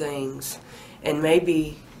through things and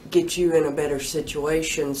maybe get you in a better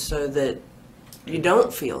situation so that you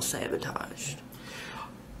don't feel sabotaged.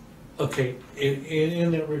 Okay,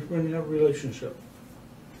 in that relationship,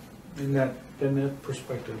 in that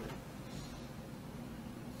perspective,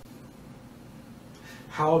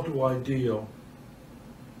 how do I deal?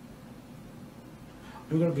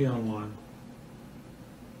 I'm going to be online,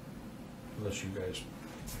 unless you guys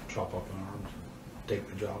chop up my arms and take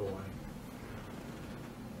the job away.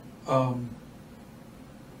 And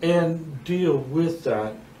deal with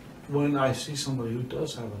that when I see somebody who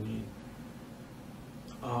does have a need.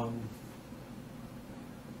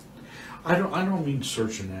 I don't mean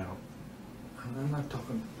searching out. I'm not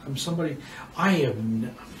talking. I'm somebody.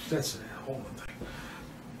 That's a whole other thing.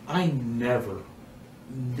 I never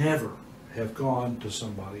have gone to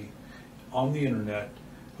somebody on the internet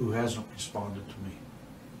who hasn't responded to me.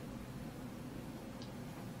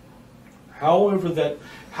 However that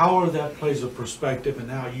plays a perspective and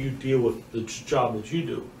how you deal with the job that you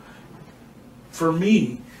do. For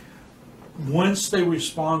me, once they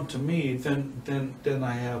respond to me, then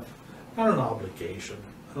I have not an obligation.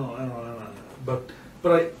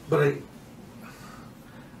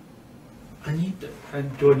 I need to.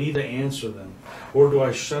 Do I need to answer them, or do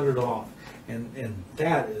I shut it off? And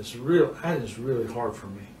that is real. That is really hard for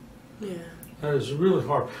me. Yeah. That is really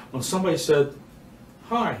hard. When somebody said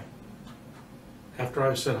hi, after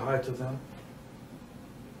I said hi to them,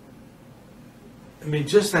 I mean,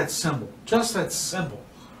 just that simple. Just that simple.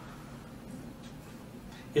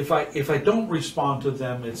 If I don't respond to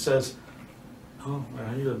them, it says, "Oh,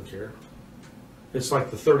 well, he doesn't care." It's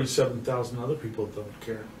like the 37,000 other people that don't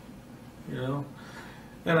care, you know.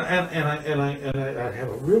 And I have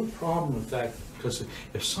a real problem with that, because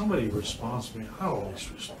if somebody responds to me, I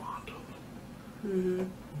always respond to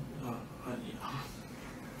them.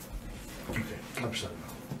 Okay, I'm sorry.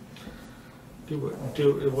 What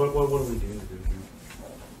do we need to do here?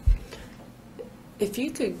 If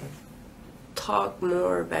you could talk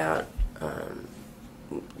more about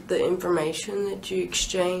the information that you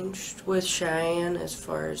exchanged with Cheyenne, as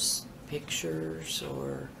far as pictures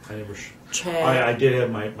or chat. I did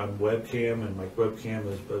have my webcam, and my webcam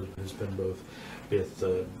has been both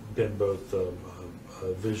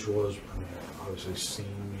visual, as I mean, obviously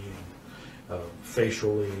seeing me,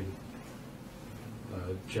 facially,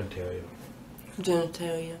 genitalia.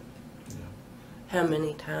 Genitalia. Yeah. How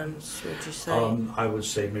many times would you say? I would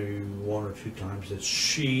say maybe 1 or 2 times that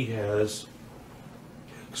she has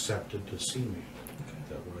accepted to see me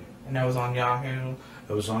that way. And that was on Yahoo.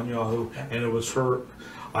 It was on Yahoo, and it was her.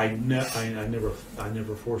 I never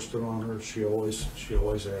forced it on her. She always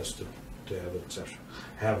asked to have exception,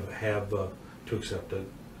 to accept it.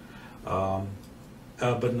 But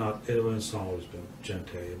not. It's not always been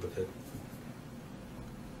genitalia, but that.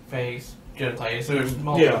 Face, genitalia. So there's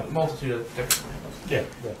multitude of different. Yeah.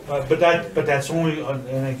 But that's only,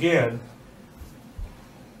 and again,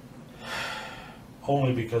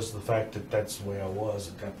 only because of the fact that that's the way I was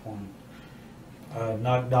at that point.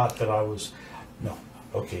 Not that I was. No.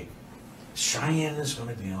 Okay. Cheyenne is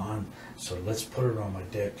going to be on, so let's put it on my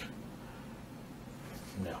dick.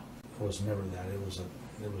 No, it was never that. It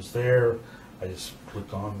was there. I just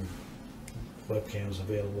clicked on webcams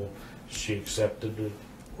available. She accepted it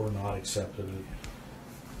or not accepted it.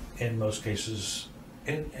 In most cases,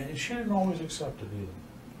 and she didn't always accept it either.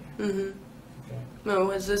 Mm-hmm. Okay. No,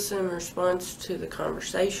 was this in response to the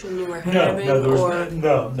conversation you were having?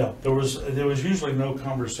 No. There was usually no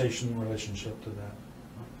conversation in relationship to that.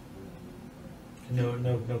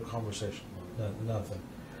 No conversation. Nothing.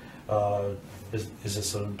 Is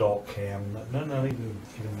this an adult cam? No, even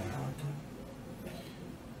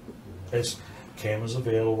that. It's cam is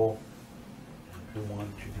available. If you want,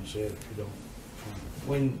 you can say it. If you don't,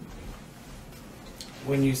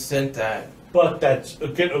 when you sent that. But that's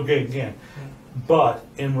again. But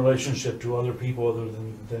in relationship to other people other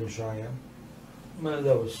than Cheyenne, that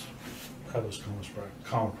was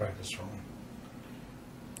common practice for me.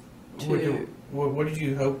 What did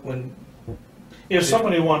you hope when? If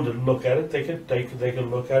somebody wanted to look at it, they could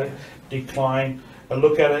look at it, decline,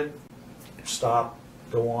 look at it, stop,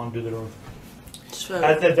 go on, do their own thing. So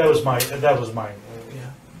That was my and that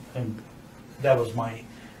was my.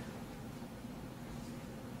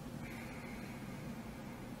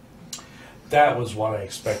 That was what I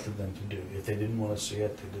expected them to do. If they didn't want to see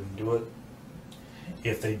it, they didn't do it.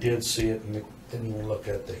 If they did see it and they didn't want to look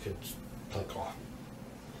at it, they could click off.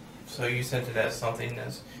 So you sent it as something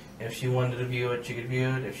as, if she wanted to view it, she could view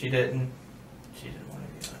it. If she didn't want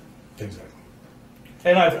to view it. Exactly.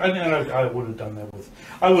 And I would have done that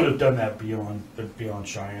I would have done that beyond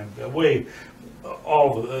Cheyenne. Way,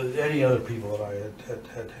 any other people that I had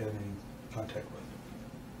any contact with.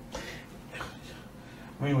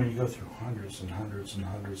 I mean, when you go through hundreds and hundreds and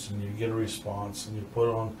hundreds, and you get a response, and you put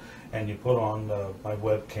on my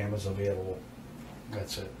webcam is available.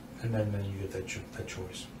 That's it, and then you get that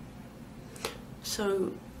choice.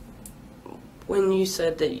 So, when you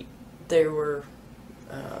said that there were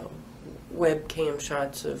webcam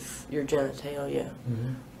shots of your genitalia,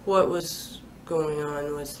 what was going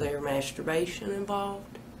on? Was there masturbation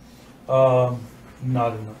involved? Not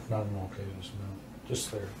in all cases, no.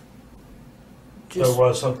 Just there. Just,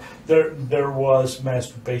 There was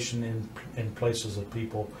masturbation in places of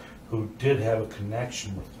people who did have a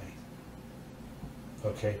connection with me.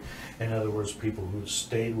 Okay, in other words, people who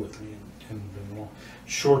stayed with me and been long.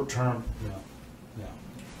 Short term, no.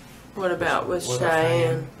 what about with What about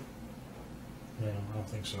Cheyenne? No, I don't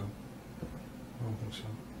think so.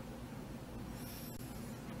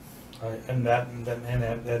 And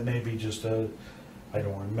that may be just a, I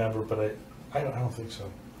don't remember, but I don't think so.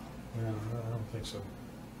 No, I don't think so.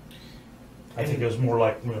 I think it was more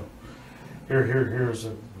like, here's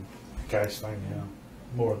a guy's thing,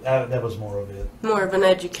 More that was more of it. More of an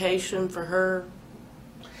education for her.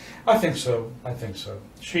 I think so.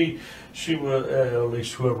 She was at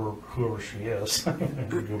least whoever she is.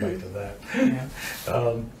 We go back to that. Yeah.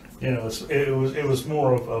 It was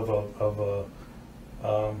more of a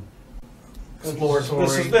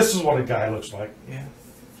Exploratory. This is what a guy looks like. Yeah.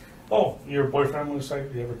 Oh, your boyfriend looks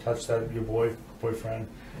like. You ever touched that? Your boyfriend?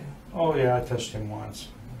 Oh yeah, I touched him once.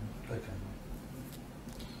 Okay.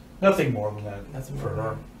 Nothing more than that. Nothing for more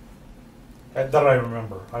her. than That I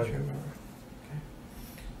remember. I remember. Okay.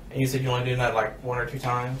 And you said you only did that like 1 or 2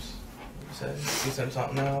 times. You said you sent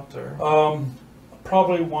something out, or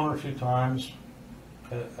Probably 1 or 2 times.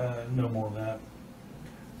 No more than that.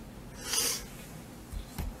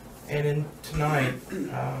 and then tonight, you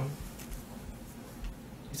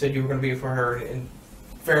said you were going to be for her in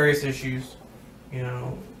various issues,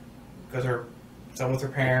 because some with her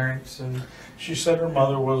parents and. She said her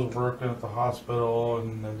mother was working at the hospital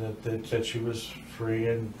and that she was free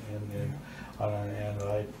and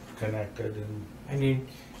I connected And you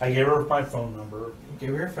I gave her my phone number, gave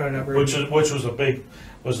her your phone number, which was a big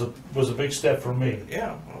step for me.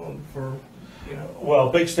 yeah, for Well,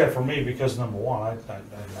 a big step for me because number one, I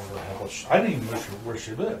never had I didn't even know where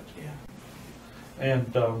she lived, yeah, and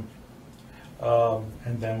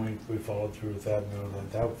then we followed through with that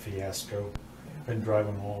fiasco. Been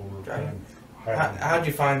driving all over. How'd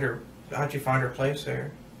you find her? How'd you find her place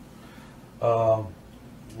there?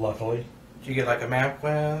 Luckily, Did you get like a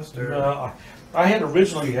MapQuest or? no, I had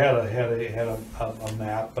originally had a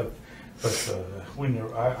map, but when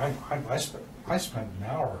I spent an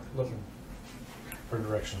hour looking for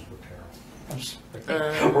directions were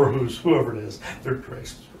terrible. Or whoever it is, their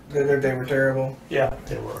directions. They were terrible. Yeah,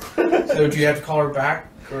 they were. So did you have to call her back,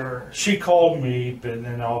 or? She called me, and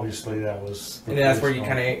then obviously that was. And that's where you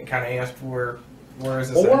kind of asked where is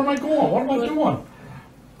this? Well, where at? am I going? What am I doing?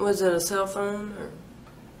 Was it a cell phone?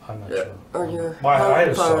 I'm not sure. Or your I had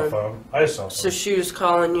a home cell phone? phone. I had a cell phone. So she was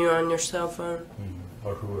calling you on your cell phone?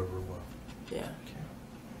 Or whoever it was. Yeah.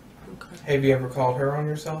 Okay. Have you ever called her on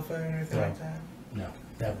your cell phone or anything No. like that? No,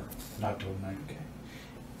 never. Not till night. Okay.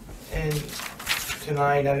 And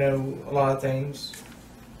tonight, I know a lot of things.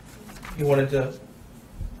 You wanted to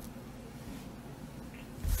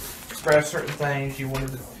express certain things. You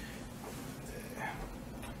wanted to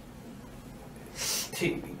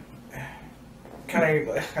I'm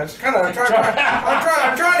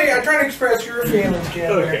trying to express your feelings,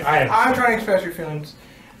 Jim. Okay, I'm trying to express your feelings,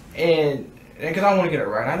 and because I want to get it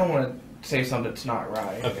right. I don't want to say something that's not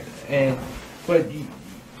right. Okay. But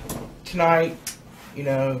tonight,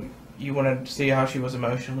 you wanted to see how she was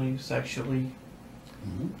emotionally, sexually.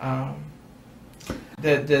 Mm-hmm.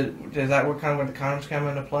 Does that what kind of when the condoms come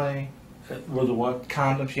into play? With the what?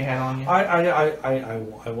 Condoms she had on you?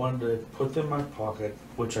 I wanted to put them in my pocket,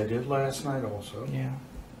 which I did last night also. Yeah.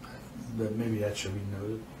 Maybe that should be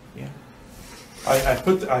noted. Yeah. I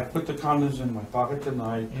put the condoms in my pocket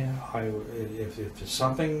tonight. Yeah. If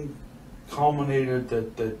something culminated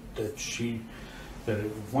that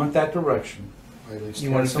it went that direction, I at least You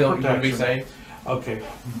had want to some feel you want to be protection. safe? Okay.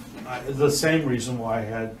 The same reason why I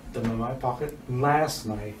had them in my pocket last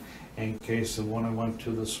night, in case of when I went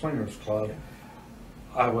to the swingers club, Yeah.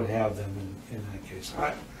 I would have them in that case.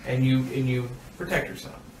 And you protect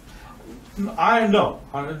yourself.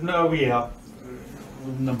 Yeah.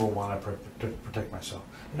 Number one, I protect myself.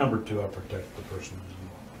 Number two, I protect the person who's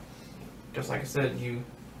involved. Just like I said, you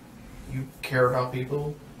care about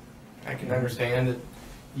people. I can understand that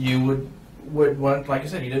you would want, like you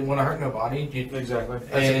said, you didn't want to hurt nobody. Exactly.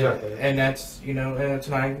 That's And, exactly it. and that's, and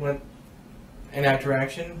tonight went in that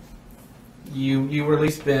direction. You were at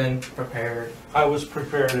least been prepared. I was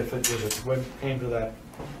prepared if it came to that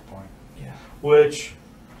point. Yeah. Which,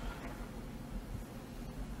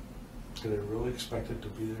 did I really expect it to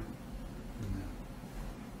be there? No.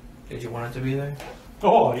 Did you want it to be there?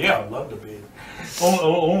 Oh yeah, I'd love to be.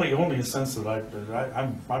 Only in the sense that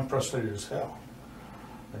I'm frustrated as hell.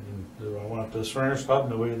 Do I want this French Club?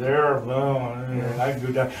 Nobody there? No, I can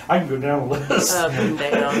go down. I can go down the list. Up and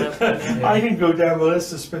down, up and down. I can go down the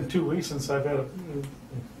list. It's been 2 weeks since I've had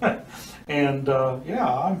a, and yeah,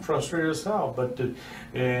 I'm frustrated as hell. But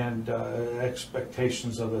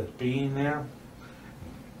expectations of it being there,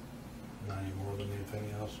 not any more than anything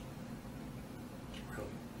else. Really,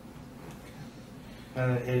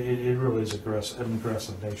 and it really is an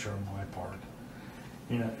aggressive nature on my part.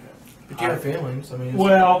 You know. But you have feelings. I mean.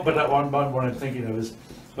 Well, but what I'm thinking of is,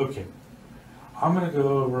 okay, I'm going to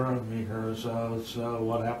go over and meet her. So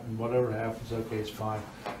what happened? Whatever happens, okay, it's fine.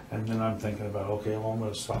 And then I'm thinking about, okay, well, I'm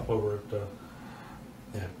going to stop over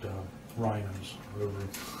at Rhino's. Over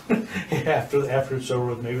after it's over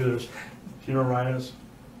with, maybe there's, you know, Rhino's.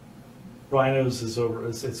 Rhino's is over.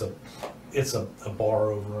 It's a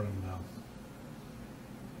bar over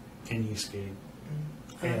in Eastgate.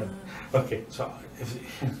 And okay, so if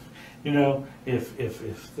you know, if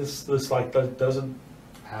this like doesn't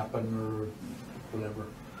happen or whatever,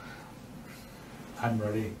 I'm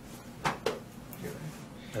ready.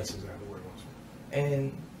 That's exactly where it was.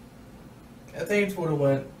 And things would have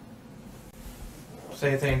went.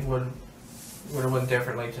 Say things would have went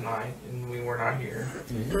differently tonight, and we were not here.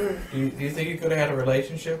 Mm-hmm. Do you think you could have had a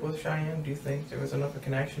relationship with Cheyenne? Do you think there was enough of a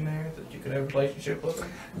connection there that you could have a relationship with her?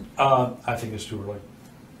 I think it's too early.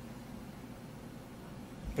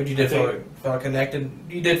 But you did feel connected.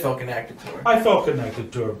 You did feel connected to her. I felt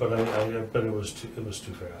connected to her, but but it was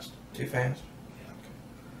too fast. Too fast.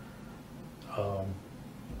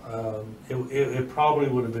 It probably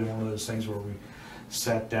would have been one of those things where we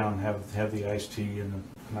sat down, have the iced tea, and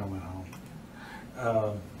I went home.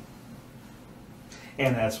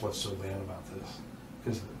 And that's what's so bad about this,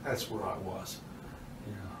 because that's where I was.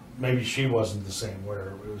 You know, maybe she wasn't the same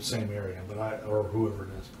where it was the same area, but or whoever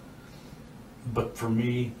it is. But for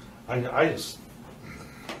me, I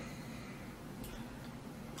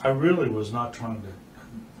really was not trying to.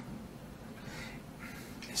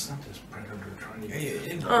 It's not this predator trying to.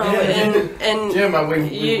 And Jim,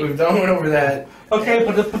 we've done over that. Okay,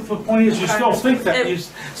 but the point is, you still think that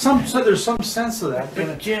there's some sense of that.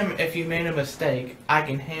 But Jim, if you made a mistake, I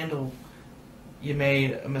can handle. You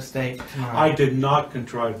made a mistake tonight. I did not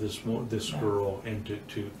contrive this girl into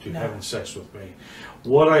having sex with me.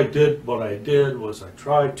 What I did was I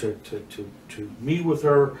tried to meet with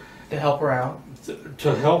her. To help her out.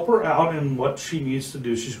 To help her out in what she needs to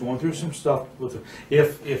do. She's going through some stuff with her,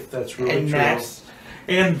 if that's really true.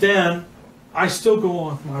 And then I still go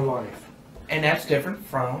on with my life. And that's different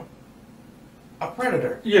from a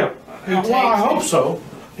predator. Yeah. Well, I hope so.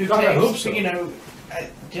 I hope so. You know,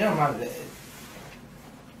 Jim,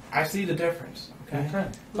 I see the difference. Okay.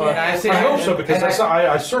 Well, I hope so, because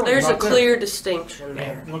I certainly. There's a clear distinction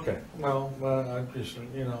there. Okay. Well, I just,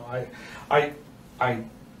 you know, I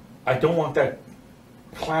don't want that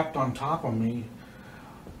clapped on top of me.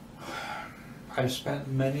 I've spent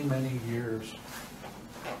many years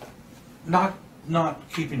not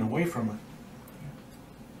keeping away from it,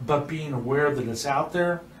 but being aware that it's out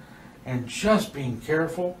there, and just being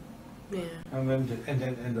careful. Yeah. And then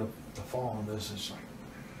to fall on this is like.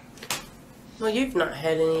 Well, you've not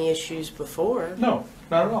had any issues before. No,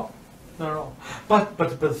 not at all. Not at all.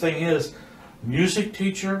 But the thing is, music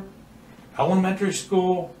teacher, elementary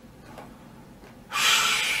school,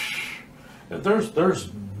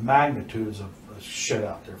 there's magnitudes of shit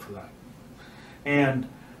out there for that. And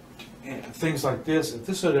things like this, if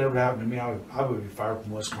this had ever happened to me, I would be fired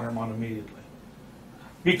from West Claremont immediately.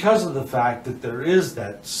 Because of the fact that there is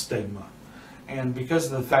that stigma. And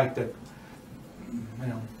because of the fact that, you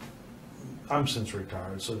know, I'm since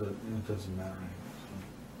retired, so that it doesn't matter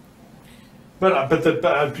anymore.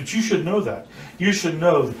 But you should know that. You should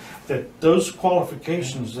know that those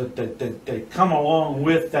qualifications that come along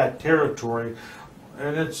with that territory,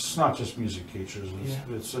 and it's not just music teachers,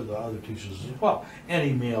 it's the other teachers as well.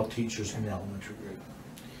 Any male teachers in the elementary grade.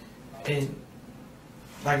 And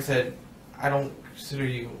like I said, I don't consider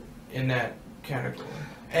you in that category.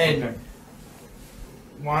 And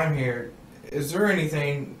while I'm here, is there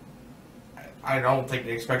anything? I don't think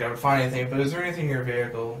they expect I would find anything, but is there anything in your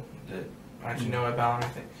vehicle that I should know about?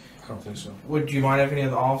 Anything? I don't think so. Would you mind if any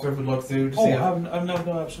of the officers would look through to see? Oh,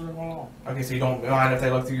 no, absolutely not at all. Okay, so you don't mind if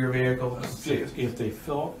they look through your vehicle? If they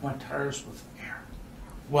fill up my tires with air.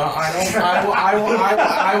 Well, I will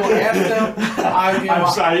ask them.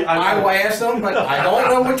 I will ask them, but I don't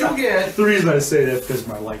know what you'll get. The reason I say that is because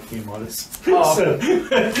my light came on. So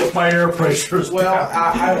my air pressure is well,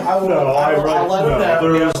 I'll let them know.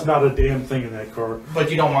 There is not a damn thing in that car. But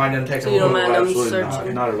you don't mind them taking so you don't mind them absolutely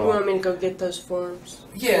searching? Not at all. You want me to go get those forms?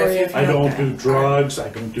 Yeah. I don't do drugs. I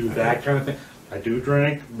don't do that kind of thing. I do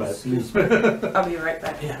drink, but. I'll be right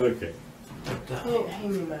back. Yeah. Okay.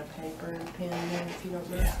 Hand me my paper and pen there if you don't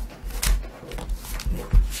mind. Yeah.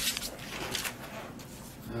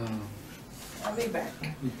 I'll be back.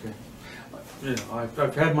 Okay. You know,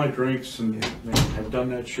 I've had my drinks and I've done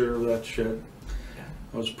that share of that shit.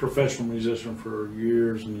 I was a professional musician for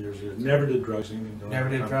years and years and years. Never did drugs. Never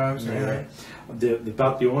did drugs or anything?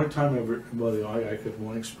 About the only time ever, well, I could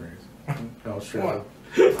one experience. I'll share. What?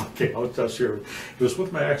 Okay, I'll share. It was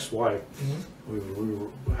with my ex-wife. Mm-hmm. We were,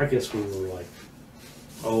 I guess we were like,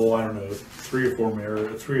 oh, I don't know, 3 or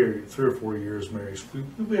 4 years married.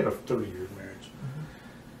 We had a 30-year marriage.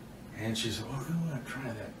 Mm-hmm. And she said, well, I want to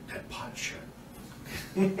try that pot shit.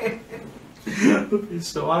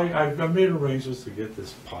 So I made arrangements to get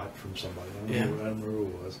this pot from somebody. I don't remember who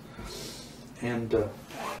it was. And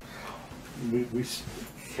we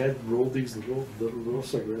had rolled these little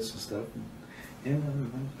cigarettes and stuff,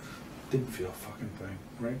 and didn't feel a fucking thing,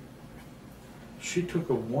 right? She took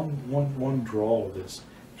a one draw of this,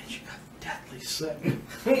 and she got deathly sick.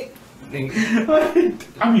 I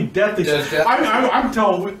mean, deathly sick. I'm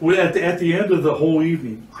telling you, at the end of the whole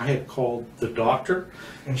evening, I had called the doctor,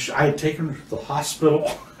 and I had taken her to the hospital.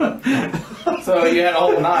 So you had a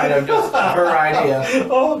whole night of just her idea.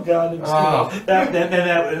 Oh God!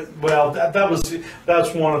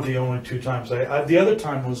 That's one of the only 2 times. The other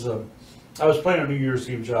time was I was playing a New Year's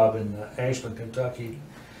Eve job in Ashland, Kentucky,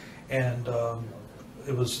 and the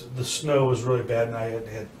snow was really bad, and I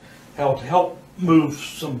had helped move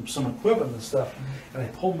some equipment and stuff, and they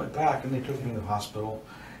pulled me back and they took me to the hospital,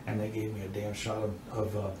 and they gave me a damn shot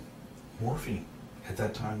of morphine at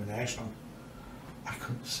that time in Ashland. I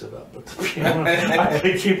couldn't sit up at the piano.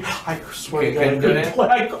 I swear to God,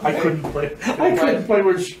 I couldn't play. I couldn't play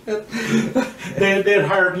with shit. They'd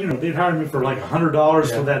hired me for like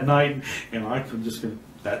 $100 for that night, and I could just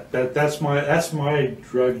that's my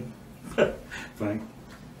drug thing.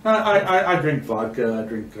 I drink vodka.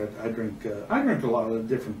 I drink a lot of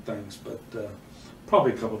different things, but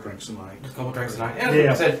probably a couple drinks a night. A couple drinks a night.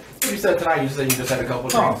 Yeah. You said tonight. You said you just had a couple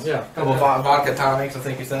drinks. Oh, yeah. A couple vodka tonics, I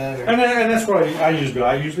think you said. And that's what I usually do.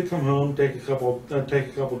 I usually come home, take a couple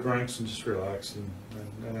drinks, and just relax, and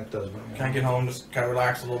that does me. Kind of get home, just kind of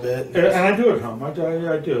relax a little bit. And I do at home. I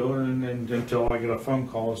do, and until I get a phone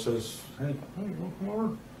call that says, "Hey, you want to come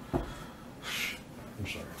over?" I'm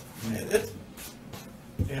sorry.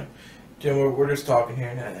 Yeah, Jim, we're just talking here,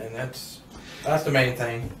 and that's the main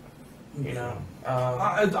thing. You know,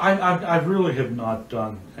 I really have not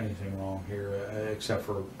done anything wrong here, except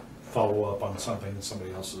for follow up on something that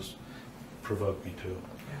somebody else has provoked me to,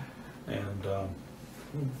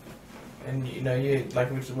 and you know, you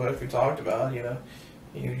like what we talked about. You know,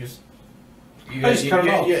 you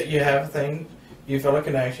have a thing. You felt a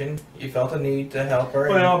connection. You felt a need to help her.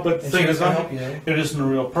 Well, but the thing is, it isn't a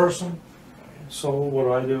real person. So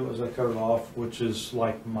what I do is I cut it off, which is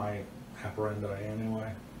like my apparandi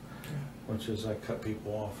anyway. Which is I cut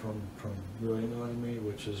people off from really annoying me,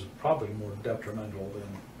 which is probably more detrimental than.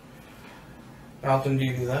 How often do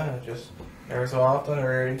you do that? Just every so often,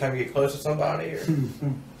 or anytime you get close to somebody? Or?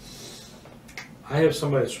 I have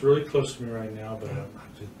somebody that's really close to me right now, but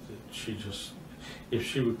she just, if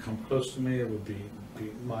she would come close to me, it would be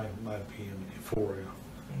my euphoria.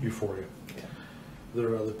 Euphoria. Yeah.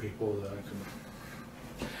 There are other people that I can.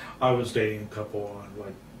 I was dating a couple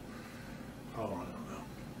like, I don't know.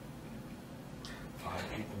 5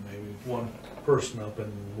 people, maybe. One person up in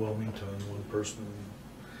Wilmington, one person in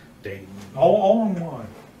Dayton, all online,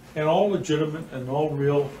 and all legitimate and all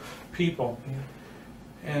real people. Yeah.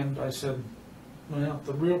 And I said, well,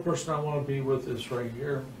 the real person I want to be with is right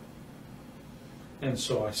here. And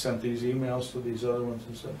so I sent these emails to these other ones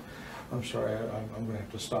and said, I'm sorry, I'm going to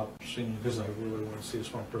have to stop seeing you because I really want to see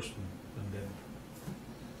this one person. And then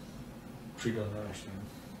she doesn't understand.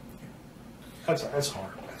 That's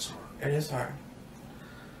hard. That's hard. It is hard.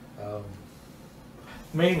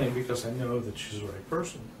 Mainly because I know that she's the right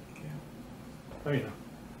person. Yeah. I mean, I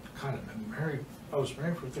kind of been married. I was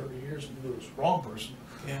married for 30 years and it was the wrong person.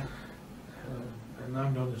 Yeah. And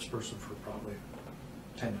I've known this person for probably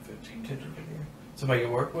 10 to 15 years. Somebody you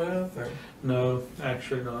work with? Or? No,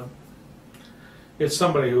 actually not. It's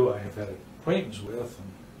somebody who I have had acquaintance with.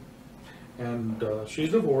 And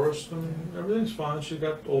she's divorced and everything's fine. She's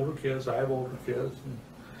got older kids. I have older kids. And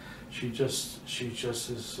she just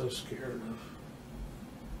is so scared of.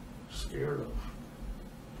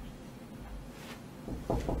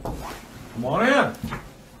 Come on in.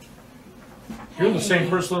 You're the same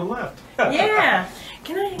person that left. Yeah.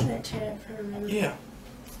 Can I have that chat for a minute? Yeah.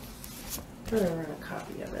 I'm going to run a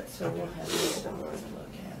copy of it, so we'll have it somewhere to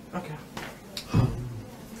look at. Okay.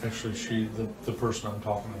 Actually, the person I'm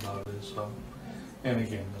talking about is, and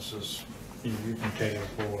again, this is, you can take it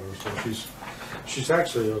for her. So she's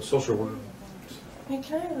actually a social worker. Hey,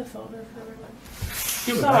 can I have a folder for everyone?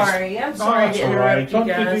 Give it Sorry, I'm sorry that's to all right. interrupt you Don't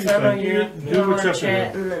guys. do I know anything. you're Do y'all what you are have to do.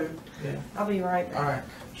 chatting, and Yeah. I'll be right back. All right.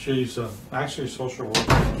 She's actually a social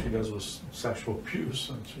worker. She does with sexual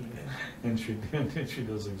abuse, and she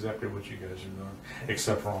does exactly what you guys are doing,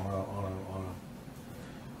 except for on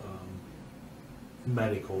a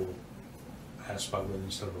medical aspect of it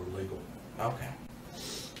instead of a legal. Okay.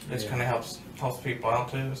 This kind of helps people out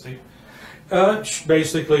too. See.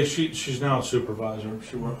 Basically, she's now a supervisor.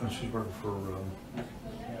 She's working for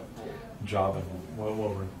job in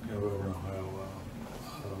over in Ohio.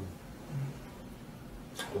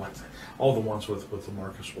 All the ones with the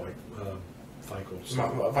Marcus White cycles.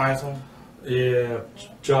 Visor. Yeah,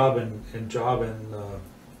 job in I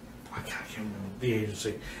can't remember the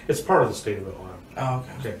agency. It's part of the state of Ohio. Oh,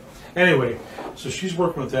 okay. Anyway, so she's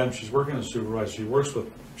working with them. She's working as a supervisor.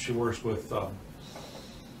 She works with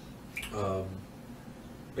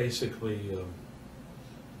basically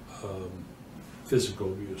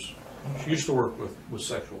physical abuse. She used to work with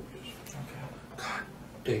sexual abuse. Okay. God,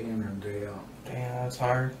 day in and day out. Damn, that's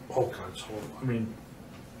hard. Oh God, it's horrible. I mean,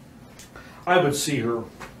 I would see her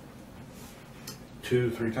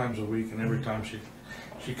 2-3 times a week, and every time she'd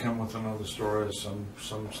come with another story of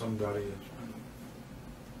somebody that's been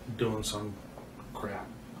doing some crap.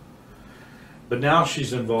 But now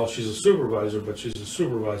she's involved. She's a supervisor, but she's a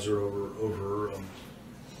supervisor over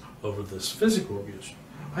this physical abuse.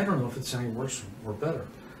 I don't know if it's any worse or better.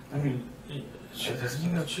 I mean,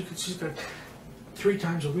 she's got 3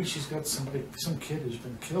 times a week. She's got some kid who's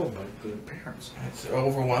been killed by the parents. It's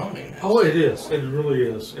overwhelming. Oh, it is. It really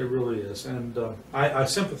is. It really is. And I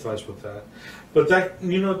sympathize with that. But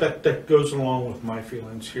that goes along with my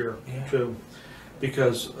feelings here too,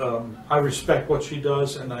 because I respect what she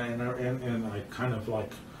does, and I kind of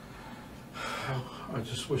like. I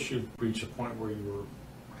just wish you'd reach a point where you were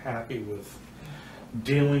happy with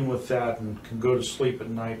dealing with that and can go to sleep at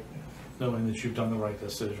night knowing that you've done the right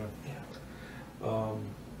decision. Yeah.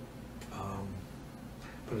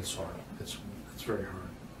 But it's hard. It's very hard.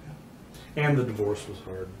 Yeah. And the divorce was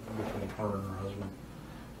hard between her and her husband,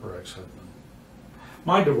 her ex-husband.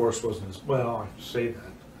 My divorce wasn't as well. I say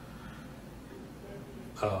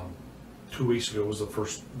that. 2 weeks ago was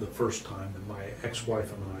the first time that my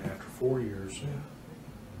ex-wife and I, after 4 years,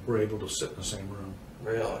 were able to sit in the same room.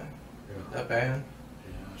 Really? Yeah. That bad?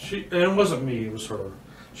 Yeah. And it wasn't me. It was her.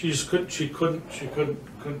 She just couldn't. She couldn't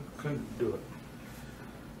do it.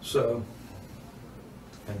 So,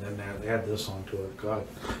 and then they add this onto it. God,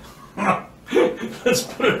 let's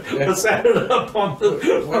add it up on the.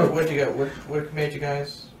 What made you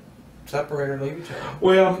guys separate or leave each other?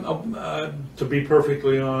 Well, to be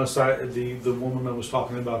perfectly honest, the woman I was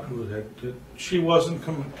talking about she wasn't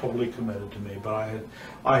totally committed to me, but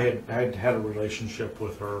I had a relationship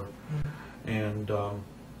with her, and her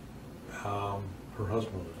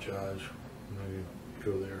husband was a judge. Maybe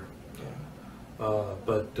go there. Yeah.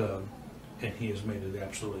 And he has made it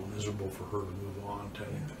absolutely miserable for her to move on to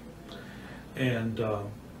anything. And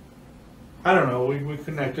I don't know. We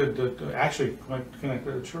connected. Actually,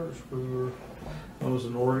 connected at church. I was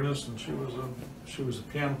an organist, and she was a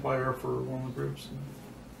piano player for one of the groups,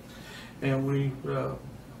 and we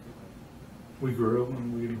grew,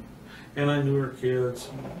 and I knew her kids.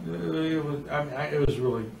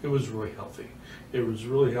 It was really healthy. It was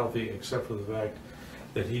really healthy, except for the fact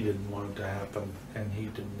that he didn't want it to happen, and he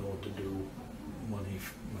didn't know what to do when he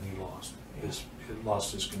lost his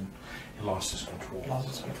control. Lost his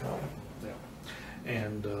control. Yeah.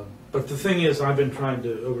 And but the thing is, I've been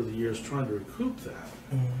over the years trying to recoup that,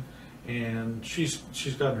 and she's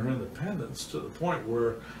gotten her independence to the point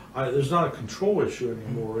where there's not a control issue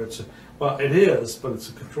anymore. It is, but it's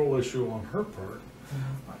a control issue on her part.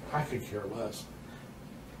 I could care less.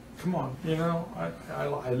 Come on,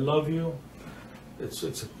 I love you. We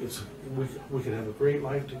could have a great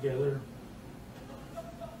life together.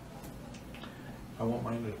 I want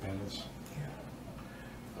my independence.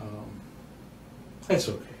 Yeah. It's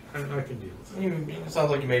okay. I can deal with it. It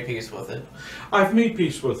sounds like you made peace with it. I've made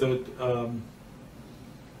peace with it.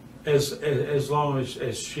 As long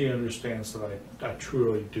as she understands that I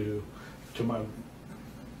truly do, to my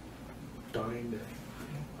dying day.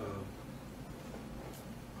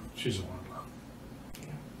 She's the one I love.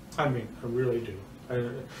 Yeah. I mean, I really do.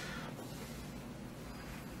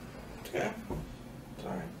 Okay.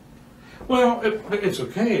 Sorry. Well, it's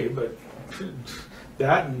okay, but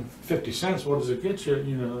that and 50 cents, what does it get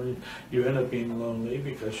you? You end up being lonely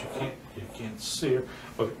because you can't see her.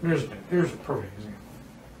 But here's a perfect example.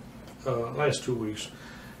 last 2 weeks,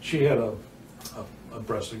 she had a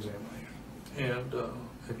breast examination, and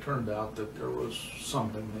it turned out that there was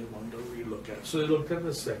something they wanted to relook at. So they looked at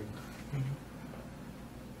this thing,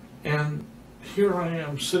 and here I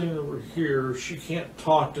am sitting over here. She can't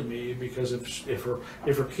talk to me because if her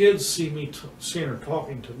kids see me seeing her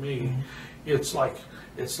talking to me, it's like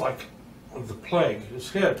the plague is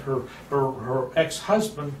hit. Her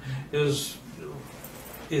ex-husband is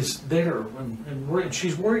there, and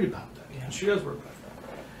she's worried about that. Yeah. She does worry about that.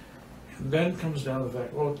 And then comes down to the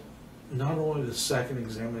fact, well, not only the second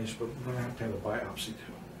examination, but we're going to have a biopsy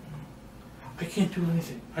too. I can't do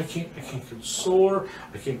anything. I can't console her.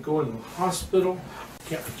 I can't go into the hospital.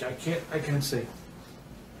 I can't say.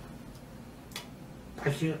 I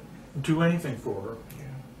can't do anything for her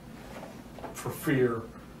for fear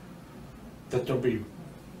that there'll be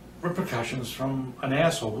repercussions from an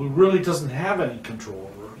asshole who really doesn't have any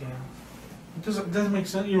control over it. Yeah. It doesn't make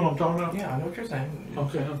sense. You know what I'm talking about? Yeah, I know what you're saying.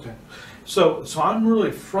 Okay. So I'm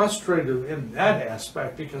really frustrated in that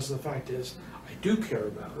aspect because the fact is I do care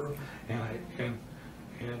about her, and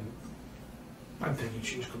I'm thinking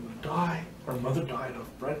she's going to die. Her mother died of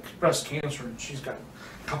breast cancer, and she's got a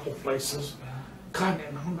couple places. God,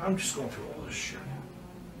 man, I'm just going through all this shit,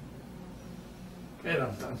 and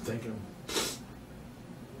I'm thinking,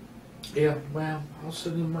 yeah, well, I'll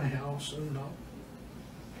sit in my house and I'll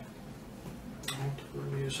do the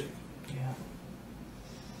music. Yeah.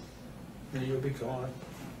 And you'll be gone.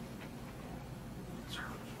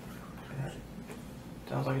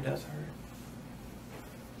 Sounds like it does hurt.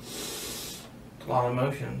 It's a lot of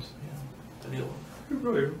emotions, to deal with. It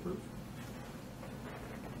really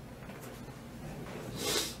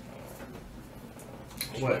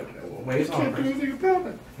What weighs on can't do her? anything about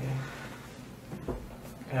it.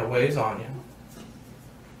 Yeah, it weighs on you.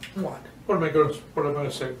 What? What am I going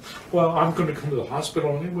to say? Well, I'm going to come to the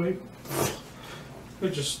hospital anyway. It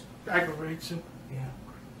just aggravates it. Yeah.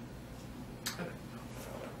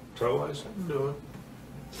 So I said, do it.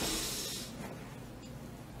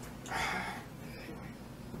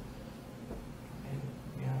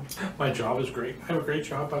 Yeah. My job is great. I have a great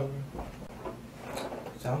job, by the way.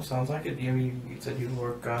 Sounds like it. You said you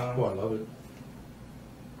work. Oh, I love it.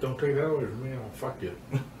 Don't take that away from me. I'll fuck you.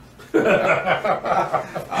 That's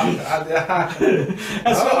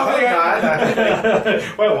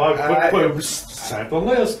Well, I put sample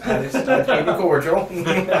list. I just keep it cordial.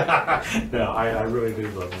 No, I really do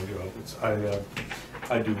love my job.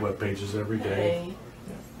 I do web pages every day. Hey,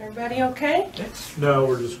 everybody okay? No,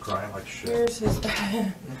 we're just crying like shit. Yours is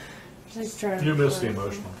He's trying You to missed the find-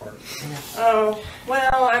 emotional part. Oh,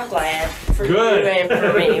 well, I'm glad for Good. you and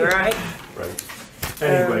for me, right? Right.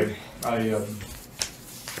 Anyway,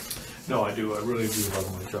 no, I do. I really do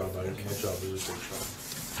love my job. My job is a good job.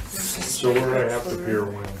 So where do I have to appear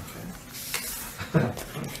when?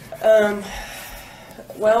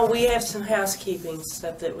 Well, we have some housekeeping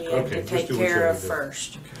stuff that we have Okay, to take just do what care you of do.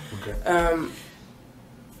 first. Okay.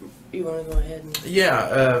 You want to go ahead and...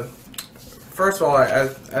 Yeah. First of all,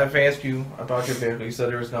 I've asked you about your vehicle. You said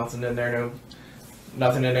there was nothing in there,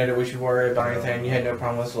 nothing in there that we should worry about anything. You had no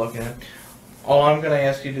problem with us looking at it. All I'm going to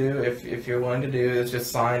ask you to do, if you're willing to do, is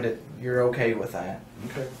just sign that you're okay with that.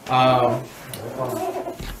 Okay.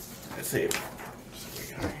 Let's see. What we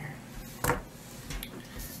got here?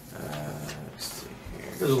 Let's see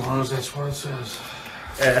here. As long as that's what it says.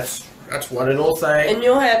 That's what it'll say. And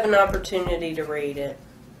you'll have an opportunity to read it.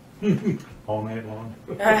 All night long.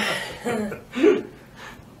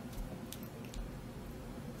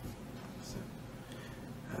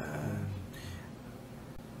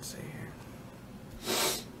 Let's see here.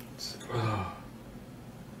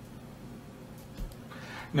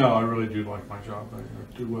 No, I really do like my job. I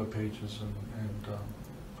do web pages, and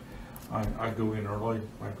I go in early.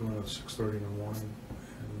 I go in at 6:30 in the morning,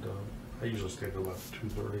 and I usually stay till about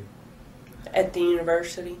 2:30. At the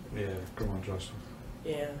university? Yeah, come on, Justin.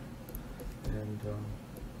 Yeah. And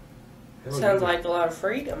Sounds like a lot of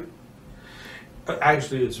freedom.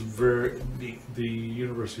 actually, it's very the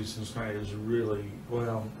University of Cincinnati is really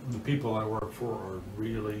well. The people I work for are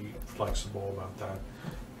really flexible about that.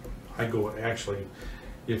 I go actually,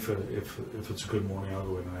 if it's a good morning, I'll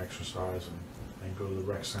go in and exercise and go to the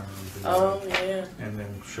rec center and do Oh, that, yeah. and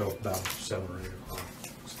then show up about 7 or 8 o'clock.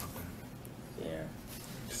 It's not bad. Yeah.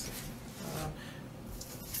 Let's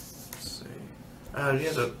see. You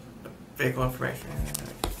have the vehicle information.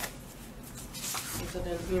 Is it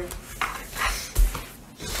in here?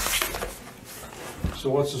 So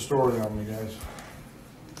what's the story on me, guys?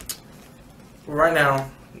 Well, right now,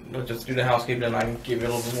 let's just do the housekeeping, and I can give you a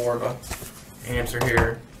little bit more of a answer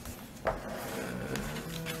here.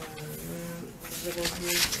 of it in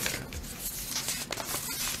here.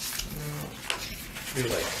 Do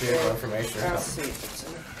like vehicle information or I'll something. see if it's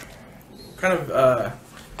in. What kind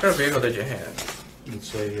of vehicle did you have?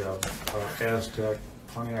 It's a Aztec,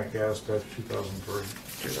 Pontiac Aztec 2003.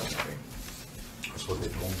 2003. That's what they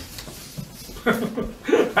told me.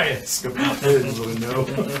 I asked him. I didn't really know.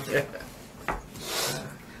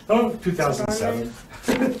 Oh, 2007.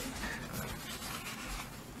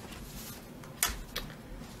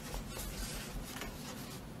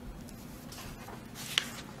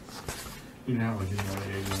 You know how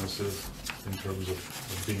humiliating this is in terms of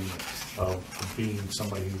being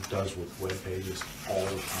somebody who does with web pages all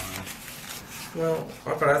the time. Well,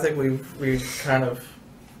 but I think we've kind of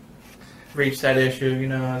reached that issue.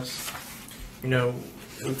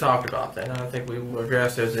 We've talked about that, and I think we've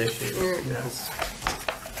addressed those issues. Here it is.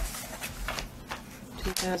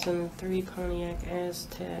 2003 Pontiac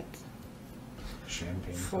Aztec.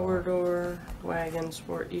 Champagne. Four-door wagon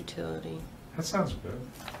sport utility. That sounds good.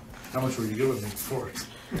 How much were you giving me for it?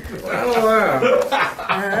 I don't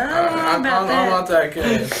know. I'm I'm not that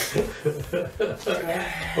good.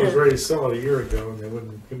 I was ready to sell it a year ago, and they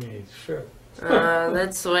wouldn't give me any shit.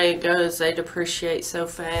 That's the way it goes. They depreciate so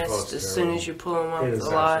fast it's as soon as you pull them off It is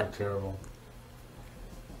the lot. absolutely terrible.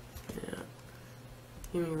 Yeah.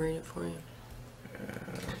 Let me read it for you.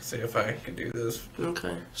 Let's see if I can do this.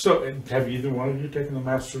 Okay. So, have either one of you taken the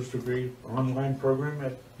master's degree online program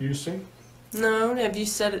at UC? No, have you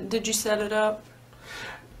set it? Did you set it up?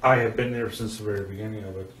 I have been there since the very beginning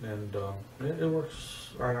of it, and it works.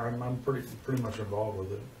 I'm pretty much involved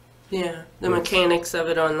with it. Yeah, the mechanics of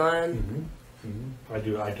it online. I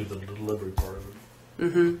do the delivery part of it.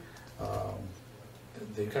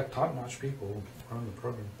 They've got top-notch people running the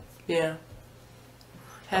program. Yeah.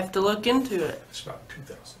 Have to look into it. It's about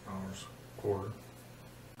 $2,000 a quarter.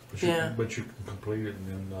 But you can complete it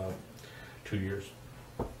in 2 years.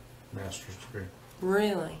 Master's degree.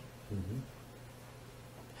 Really?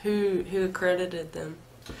 Who accredited them?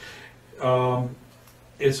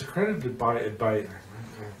 It's accredited by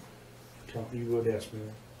you would ask me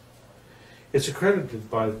that. It's accredited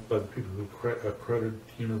by the people who accredit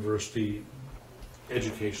university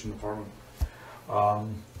education department.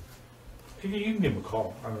 You can give them a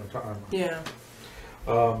call. Yeah.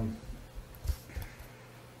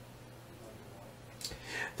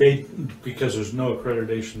 Because there's no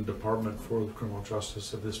accreditation department for the criminal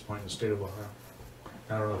justice at this point in the state of Ohio.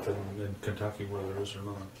 I don't know if in Kentucky where there is or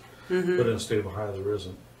not, but in the state of Ohio there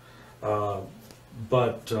isn't.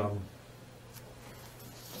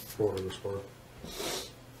 Florida's for it.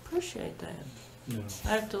 Appreciate that. Yeah. I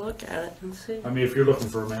have to look at it and see. I mean, if you're looking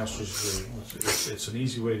for a master's degree, it's an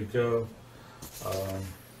easy way to go.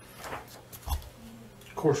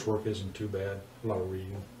 Coursework isn't too bad. A lot of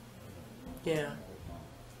reading. Yeah.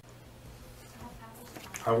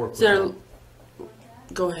 I work with So,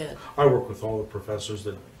 go ahead. I work with all the professors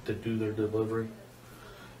that do their delivery,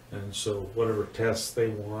 and so whatever tests they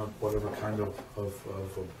want, whatever kind of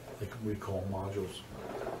like we call modules.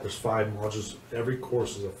 There's 5 modules. Every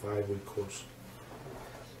course is a 5-week course,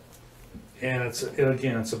 and it's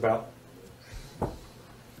about,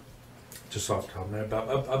 just off the top of my head,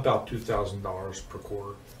 about $2,000 per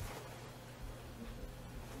quarter.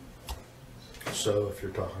 So if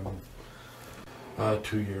you're talking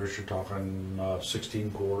 2 years, you're talking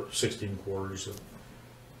 16 quarters,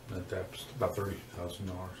 that's about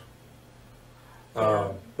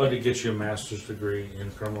 $30,000. But it gets you a master's degree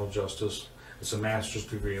in criminal justice. It's a master's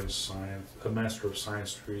degree in science, a master of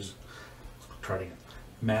science degrees. Try it again.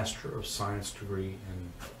 Master of Science degree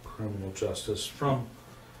in criminal justice from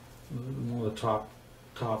one of the top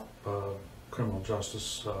criminal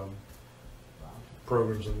justice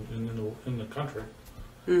programs in the country.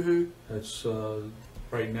 It's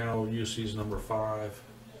right now UC's number 5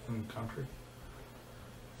 in the country,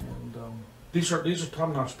 and these are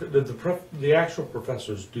top-notch. The actual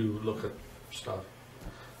professors do look at stuff.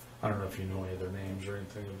 I don't know if you know any of their names or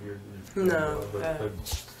anything of your. No.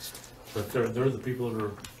 But they're the people that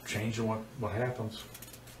are changing what happens.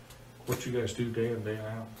 What you guys do day in day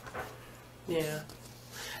out. Yeah.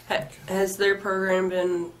 Has their program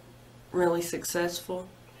been really successful?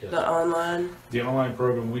 Yes. The online? The online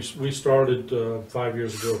program, we started 5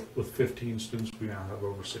 years ago with 15 students. We now have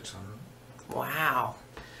over 600. Wow.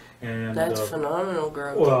 And that's phenomenal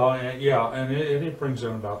growth. Well, yeah, and it brings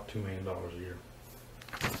in about $2 million a year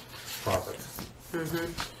profit.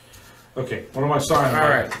 Okay, what am I signing? All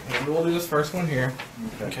right, we'll do this first one here.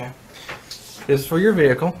 Okay. This is for your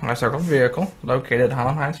vehicle. I circled vehicle, located at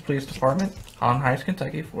Highland Heights Police Department, Highland Heights,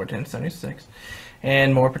 Kentucky, 41076,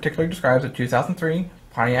 and more particularly describes a 2003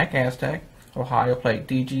 Pontiac Aztec Ohio plate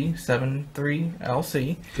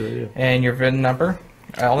DG73LC, Good. and your VIN number.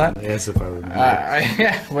 All that. As if I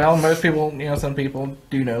remember. Well, most people, some people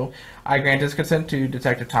do know. I grant this consent to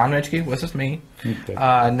Detective Tom Nitschke, which is me. Okay.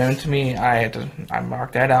 Known to me, I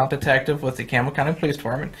marked that out, detective with the Campbell County Police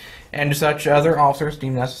Department, and to such other officers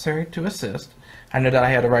deemed necessary to assist. I know that I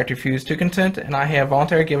have the right to refuse to consent, and I have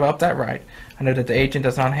voluntarily give up that right. I know that the agent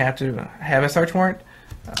does not have to have a search warrant.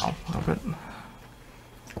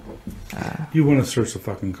 You want to search the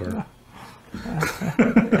fucking car?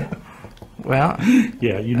 Well,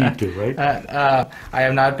 yeah, you need to, right? I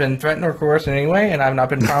have not been threatened or coerced in any way, and I have not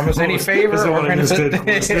been promised any favor or benefit.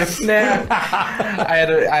 No, I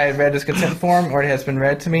have read this consent form, or it has been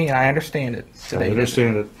read to me, and I understand it. I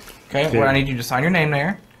understand it. Okay, Okay. well, I need you to sign your name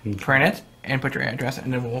there, Okay. print it, and put your address,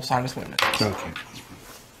 and then we'll sign this witness. Okay.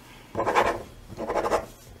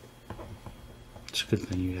 It's a good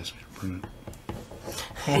thing you asked me to print it.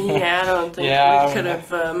 Yeah, I don't think Yeah, we could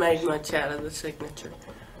have made much out of the signature.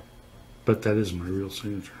 But that is my real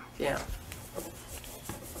signature. Yeah.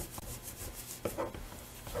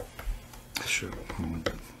 Sure.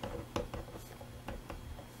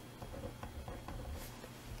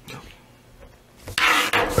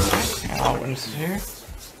 All witnesses here.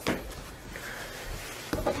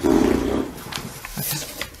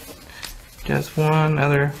 Just one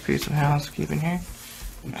other piece of housekeeping here.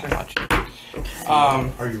 Are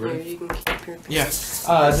you Here, ready? you can keep your. Yes.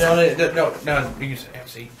 The only no, you can say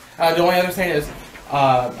MC. The only other thing is,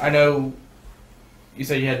 I know you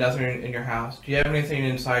said you had nothing in your house. Do you have anything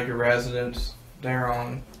inside your residence there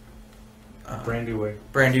on Brandy Way.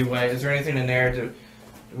 Brandy Way? Is there anything in there that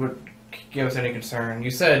would give us any concern?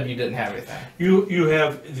 You said you didn't have anything. You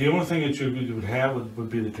have the only thing that you would have would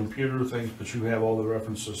be the computer things, but you have all the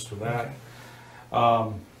references to that.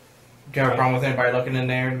 Do you have a problem with anybody looking in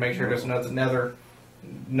there to make sure there's nothing of?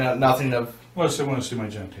 Well, they want to see my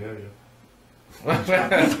genitalia.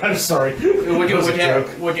 I'm sorry. Would you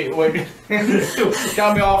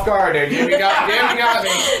got me off guard there. Jimmy got me.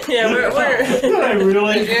 Yeah, we're I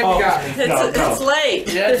really? Jimmy got me. it's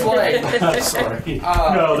late. Yeah, it's late. Sorry.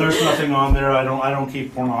 No, there's nothing on there. I don't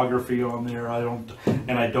keep pornography on there. I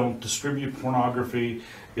don't distribute pornography.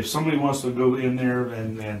 If somebody wants to go in there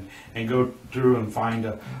and go through and find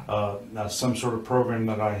some sort of program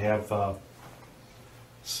that I have,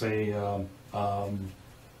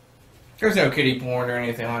 There's no kiddie porn or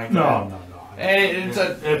anything like that. No. And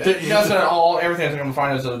it doesn't at all. Everything I'm going to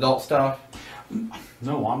find is adult stuff.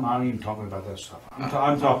 No, I'm not even talking about that stuff.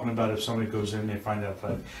 I'm talking about if somebody goes in, they find out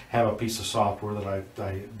that I have a piece of software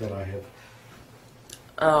that I have.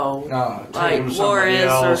 Oh, No, like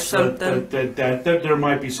Flores or something. That there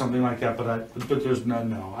might be something like that, but there's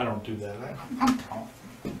no, I don't do that. I'm telling.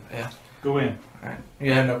 Yeah. Go in. All right.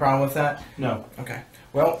 You have no problem with that? No. Okay.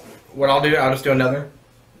 Well, what I'll just do another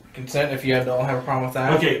consent if you don't have a problem with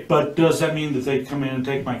that. Okay, but does that mean that they come in and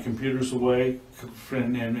take my computers away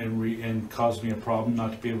and cause me a problem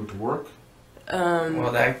not to be able to work?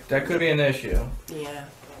 Well, that could be an issue. Yeah.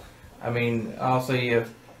 I mean, also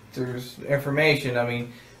if there's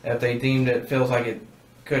information, if they deemed it feels like it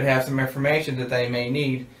could have some information that they may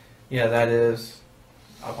need, yeah, that is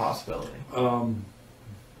a possibility.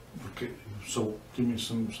 Okay, so give me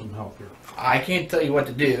some help here. I can't tell you what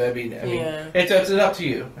to do. Yeah. It's up to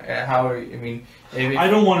you. I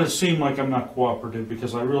don't want to seem like I'm not cooperative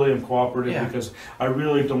because I really am cooperative Yeah. because I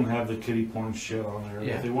really don't have the kiddie porn shit on there.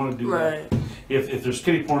 Yeah. If they want to do Right. that, if there's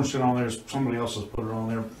kiddie porn shit on there, somebody else has put it on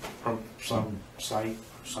there from some site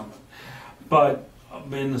or something. But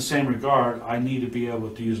in the same regard, I need to be able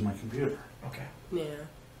to use my computer. Okay. Yeah.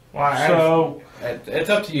 Well, it's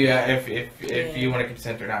up to you if you want to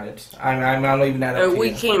consent or not. I'm leaving that up to We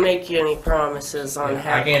you. can't make you any promises on Yeah,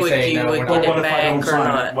 how I can't quick say you no, would we're get not. it back or sign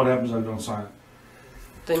not. it? What happens if I don't sign it?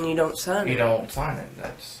 Then you don't sign You it. don't sign it.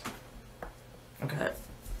 That's okay.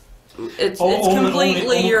 It's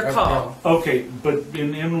completely your call. Okay, but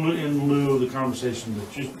in lieu of the conversation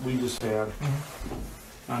that we just had,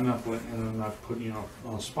 I'm not putting you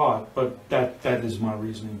on the spot, but that is my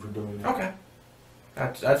reasoning for doing it. Okay.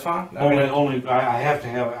 That's fine. I have to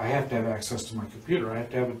have access to my computer. I have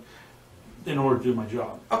to have it in order to do my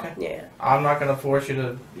job. Okay. Yeah. I'm not going to force you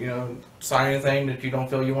to sign anything that you don't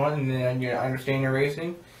feel you want, and then I understand your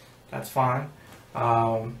reasoning. That's fine.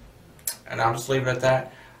 And I'll just leave it at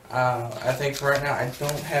that. I think for right now I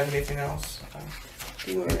don't have anything else.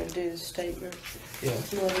 Do you want to do the statement? Yeah.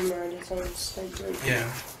 Never mind, it's on the statement. Yeah.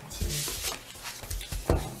 Let's see.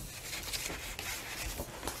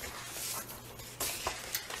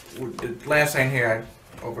 The last thing here,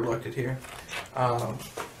 I overlooked it here.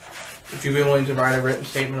 Would you be willing to write a written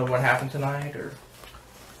statement of what happened tonight, or?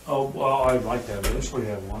 Oh, well, I'd like to eventually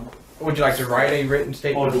have one. Would you like to write a written Oh,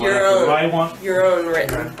 statement? do I Your have to own. write one? Your own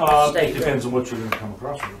written It statement. depends on what you're gonna come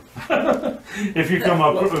across with. If you come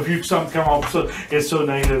up, if you come up, so it's so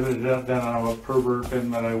negative that then I'm a pervert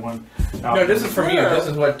and that I want. No, this is from you.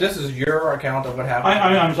 No. This is your account of what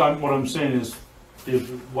happened. What I'm saying is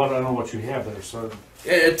what I don't know what you have there, so.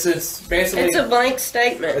 It's basically It's a blank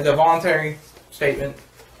statement. it's a voluntary statement.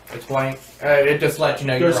 It's blank. It just lets you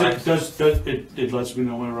know your rights. It lets me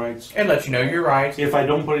know my rights. It lets you know your rights. If I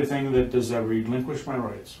don't put anything that does that relinquish my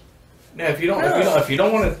rights. No, if you don't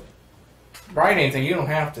want to write anything, you don't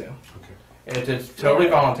have to. Okay. It's totally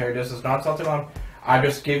voluntary. This is not something I'm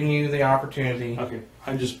just giving you the opportunity. Okay.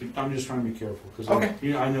 I'm just trying to be careful because Okay.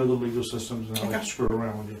 I know the legal systems and I like to screw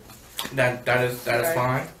around with you. That is Right.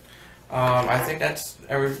 fine. I think that's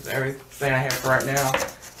everything I have for right now.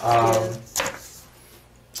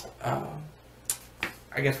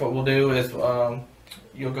 I guess what we'll do is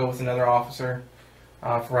you'll go with another officer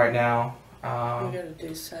for right now. We gotta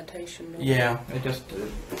do citation. Yeah, it just a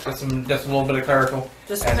little bit of clerical.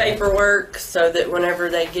 Just paperwork so that whenever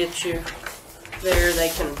they get you there, they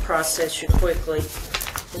can process you quickly.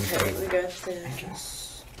 Okay, we got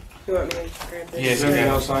this. You want me to grab this? Yeah, Is there anything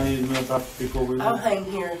else I need to know about before we I'll leave? hang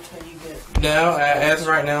here until you get. No, as of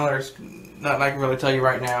right now, there's nothing I can really tell you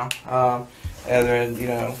right now. Other than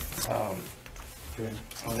Okay.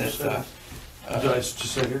 this stuff. Just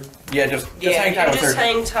sit here. Yeah, just Yeah, hang tight you with just her.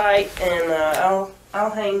 hang tight, and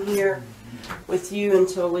I'll hang here with you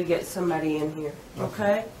until we get somebody in here.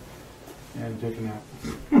 Okay? And take a nap.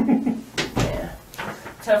 Yeah.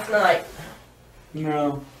 Tough night.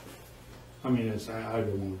 No. I mean, I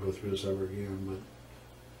don't want to go through this ever again, but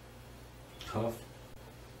tough.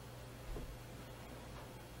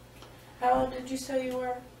 How old did you say you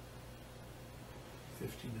were?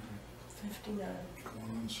 59. 59.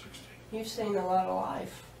 Going on 60. You've seen a lot of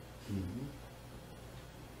life. Mm-hmm.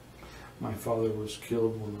 My father was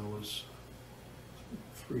killed when I was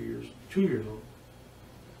 2 years old.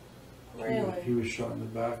 Really? He was shot in the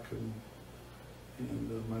back, and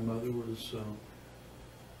my mother was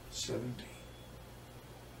 17.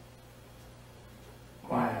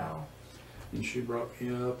 Wow. And she brought me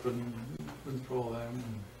up and went through all that.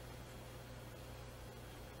 And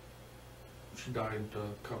she died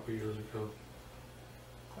a couple years ago.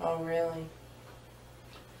 Oh, really?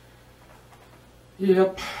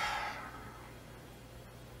 Yep.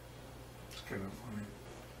 It's kind of funny.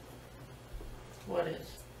 What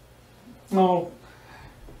is? Oh,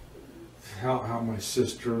 how my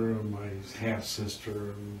sister and my half sister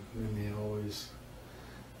and they always,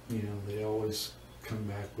 they always come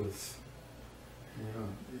back with,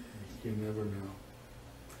 you never know.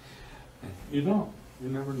 And you don't. You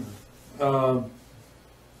never know.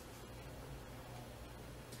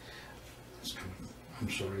 I'm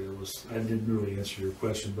sorry, I didn't really answer your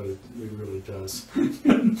question, but it really does.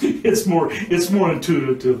 It's more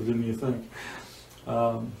intuitive than you think.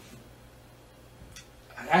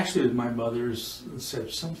 Actually, my mother's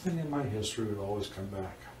said something in my history would always come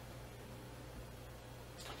back.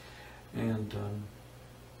 And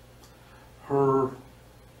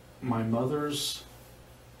my mother's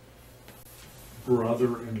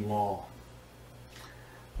brother-in-law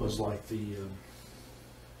was like the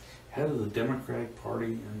head of the Democratic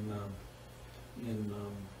Party in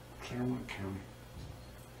Claremont County,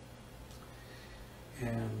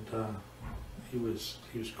 and he was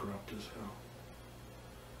corrupt as hell.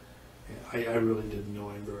 I really didn't know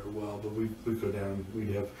him very well, but we'd go down. We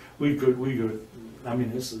go. I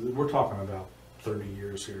mean, we're talking about 30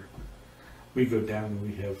 years here. We go down and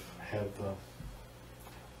we'd have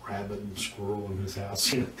rabbit and squirrel in his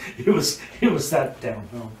house. It was that down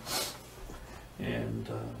home. And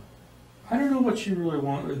I don't know what she really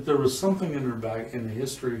wanted. There was something in her back in the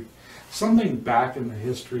history, something back in the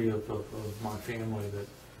history of my family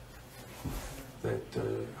that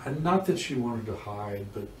not that she wanted to hide,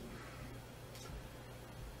 but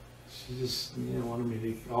she just wanted me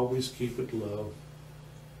to always keep it low.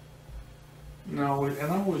 No, and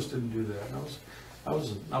I always didn't do that. I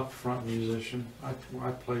was an upfront musician. I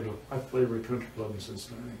played every country club in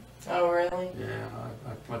Cincinnati. Oh, really? Yeah,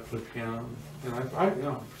 I play piano, and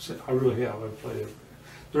I really have. I played it.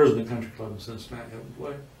 There isn't a country club in Cincinnati I haven't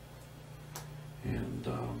played. And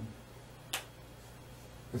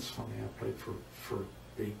it's funny, I played for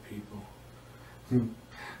big people.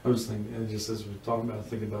 I was thinking, just as we were talking about,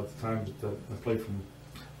 thinking about the times that I played from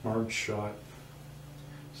Marge shot.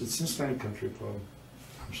 It's at Cincinnati Country Club.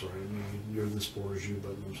 I'm sorry, I mean, you're the sport as you,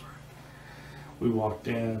 but I'm sorry. We walked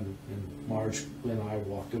in, and Marge and I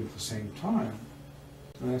walked in at the same time.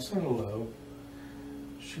 And I said hello.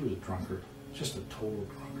 She was a drunkard. just a total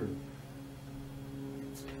drunkard.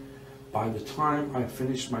 By the time I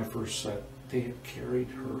finished my first set, they had carried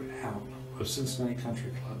her out of Cincinnati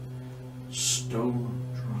Country Club, stone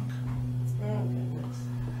drunk. Oh goodness.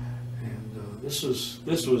 And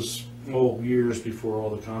this was years before all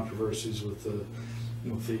the controversies with the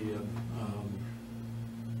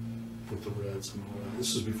Reds and all that.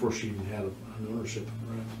 This is before she even had an ownership in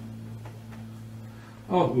the Reds.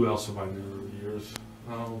 Oh, who else have I known over the years?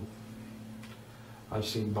 I've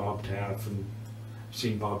seen Bob Taft and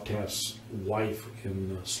seen Bob Taft's wife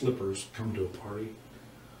in slippers come to a party.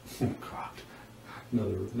 Oh God,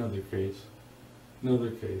 another case.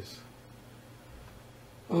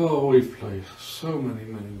 Oh, we've played so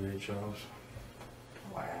many jobs.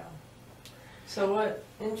 Wow. So what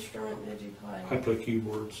instrument did you play? I play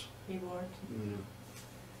keyboards. Keyboard. Yeah.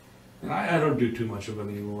 And I don't do too much of it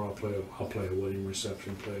anymore. I'll play a wedding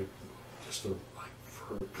reception, play just like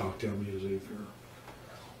for cocktail music or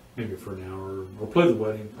maybe for an hour, or play the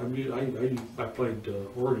wedding. I played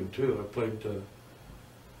organ too. I played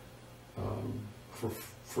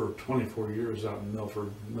for 24 years out in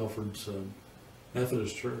Milford's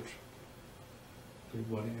Methodist Church. Did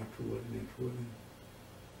wedding after wedding after wedding.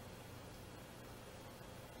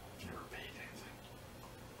 Never paid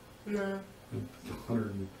anything.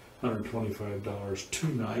 No. $125 2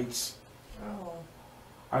 nights. Oh.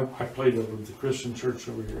 I played over at the Christian church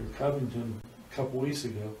over here in Covington a couple weeks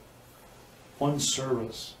ago. One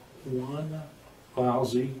service, one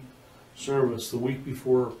lousy service the week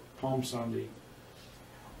before Palm Sunday.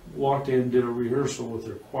 Walked in, did a rehearsal with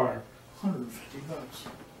their choir. $150.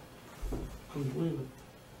 Couldn't believe it.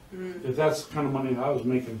 Mm. If that's the kind of money I was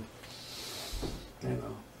making, you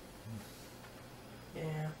know.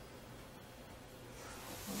 Yeah.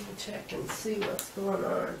 Let me check and see what's going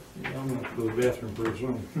on. Yeah, I'm going to have to go to the bathroom pretty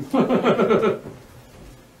soon.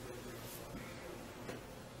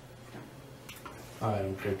 I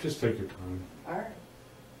don't care. Just take your time. All right.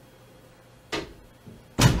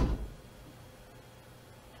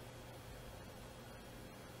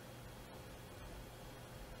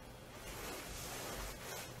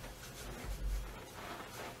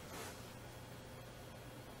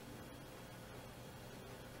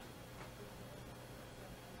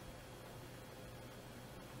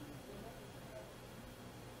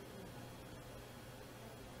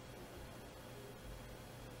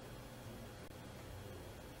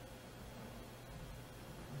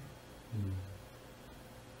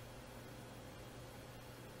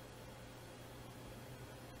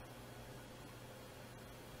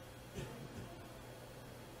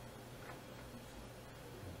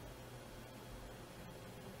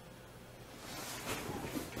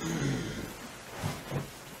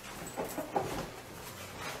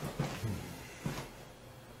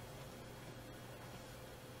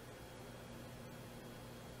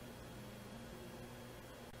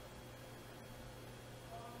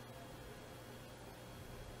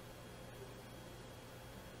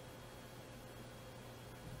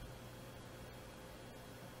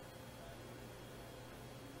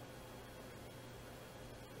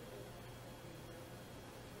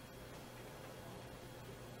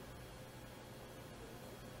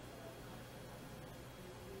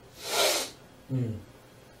 Mm.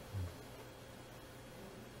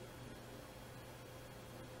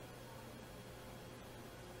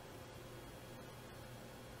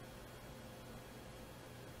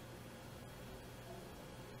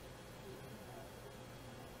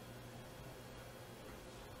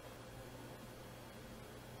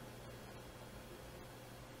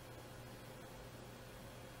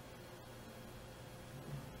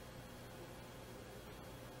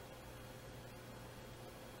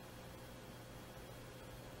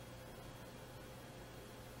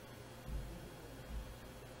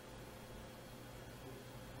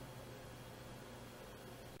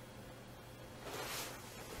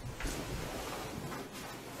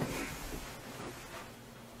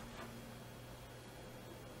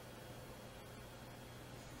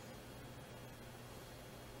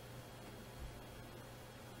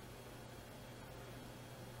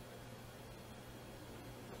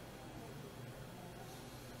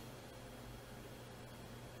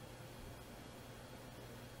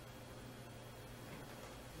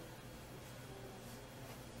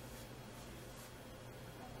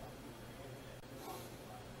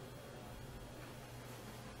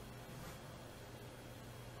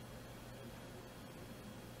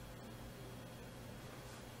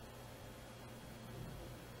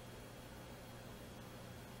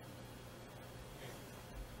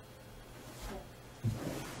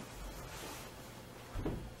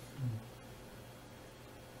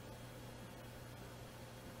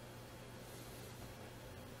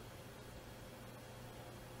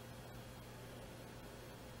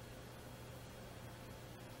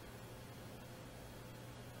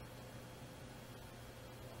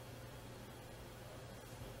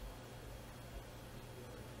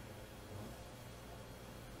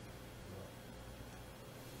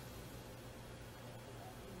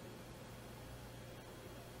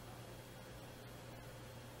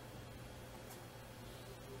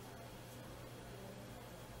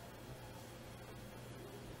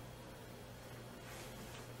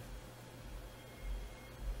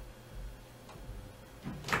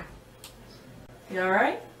 You all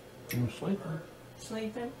right? I'm sleeping.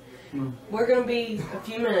 Sleeping? Mm. We're going to be a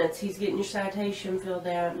few minutes. He's getting your citation filled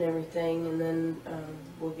out and everything, and then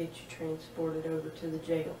we'll get you transported over to the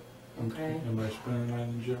jail. Okay? Am I spending the night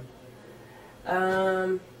in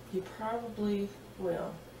jail? You probably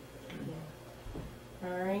will. Yeah.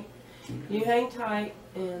 All right? You hang tight,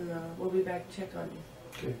 and we'll be back to check on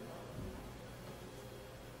you. Okay.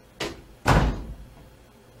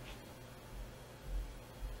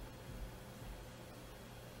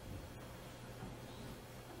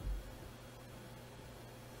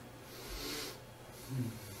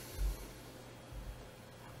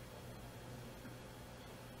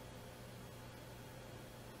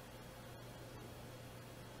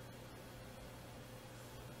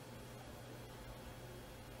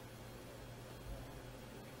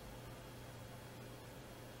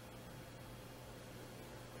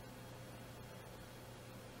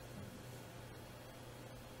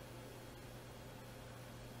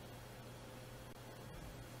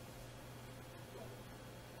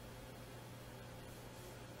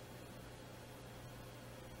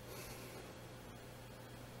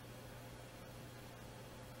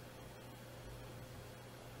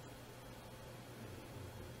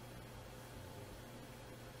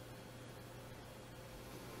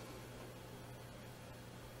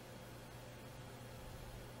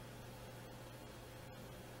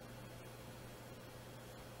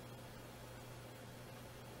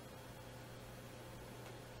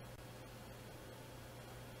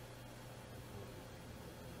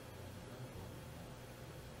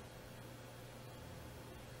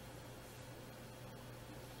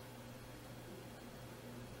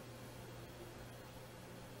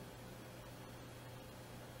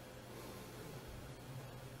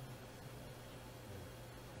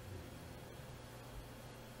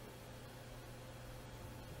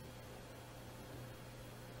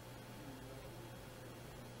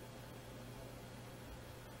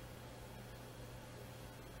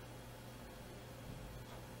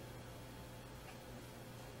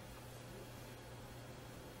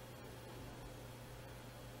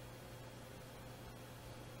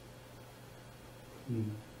 Mm.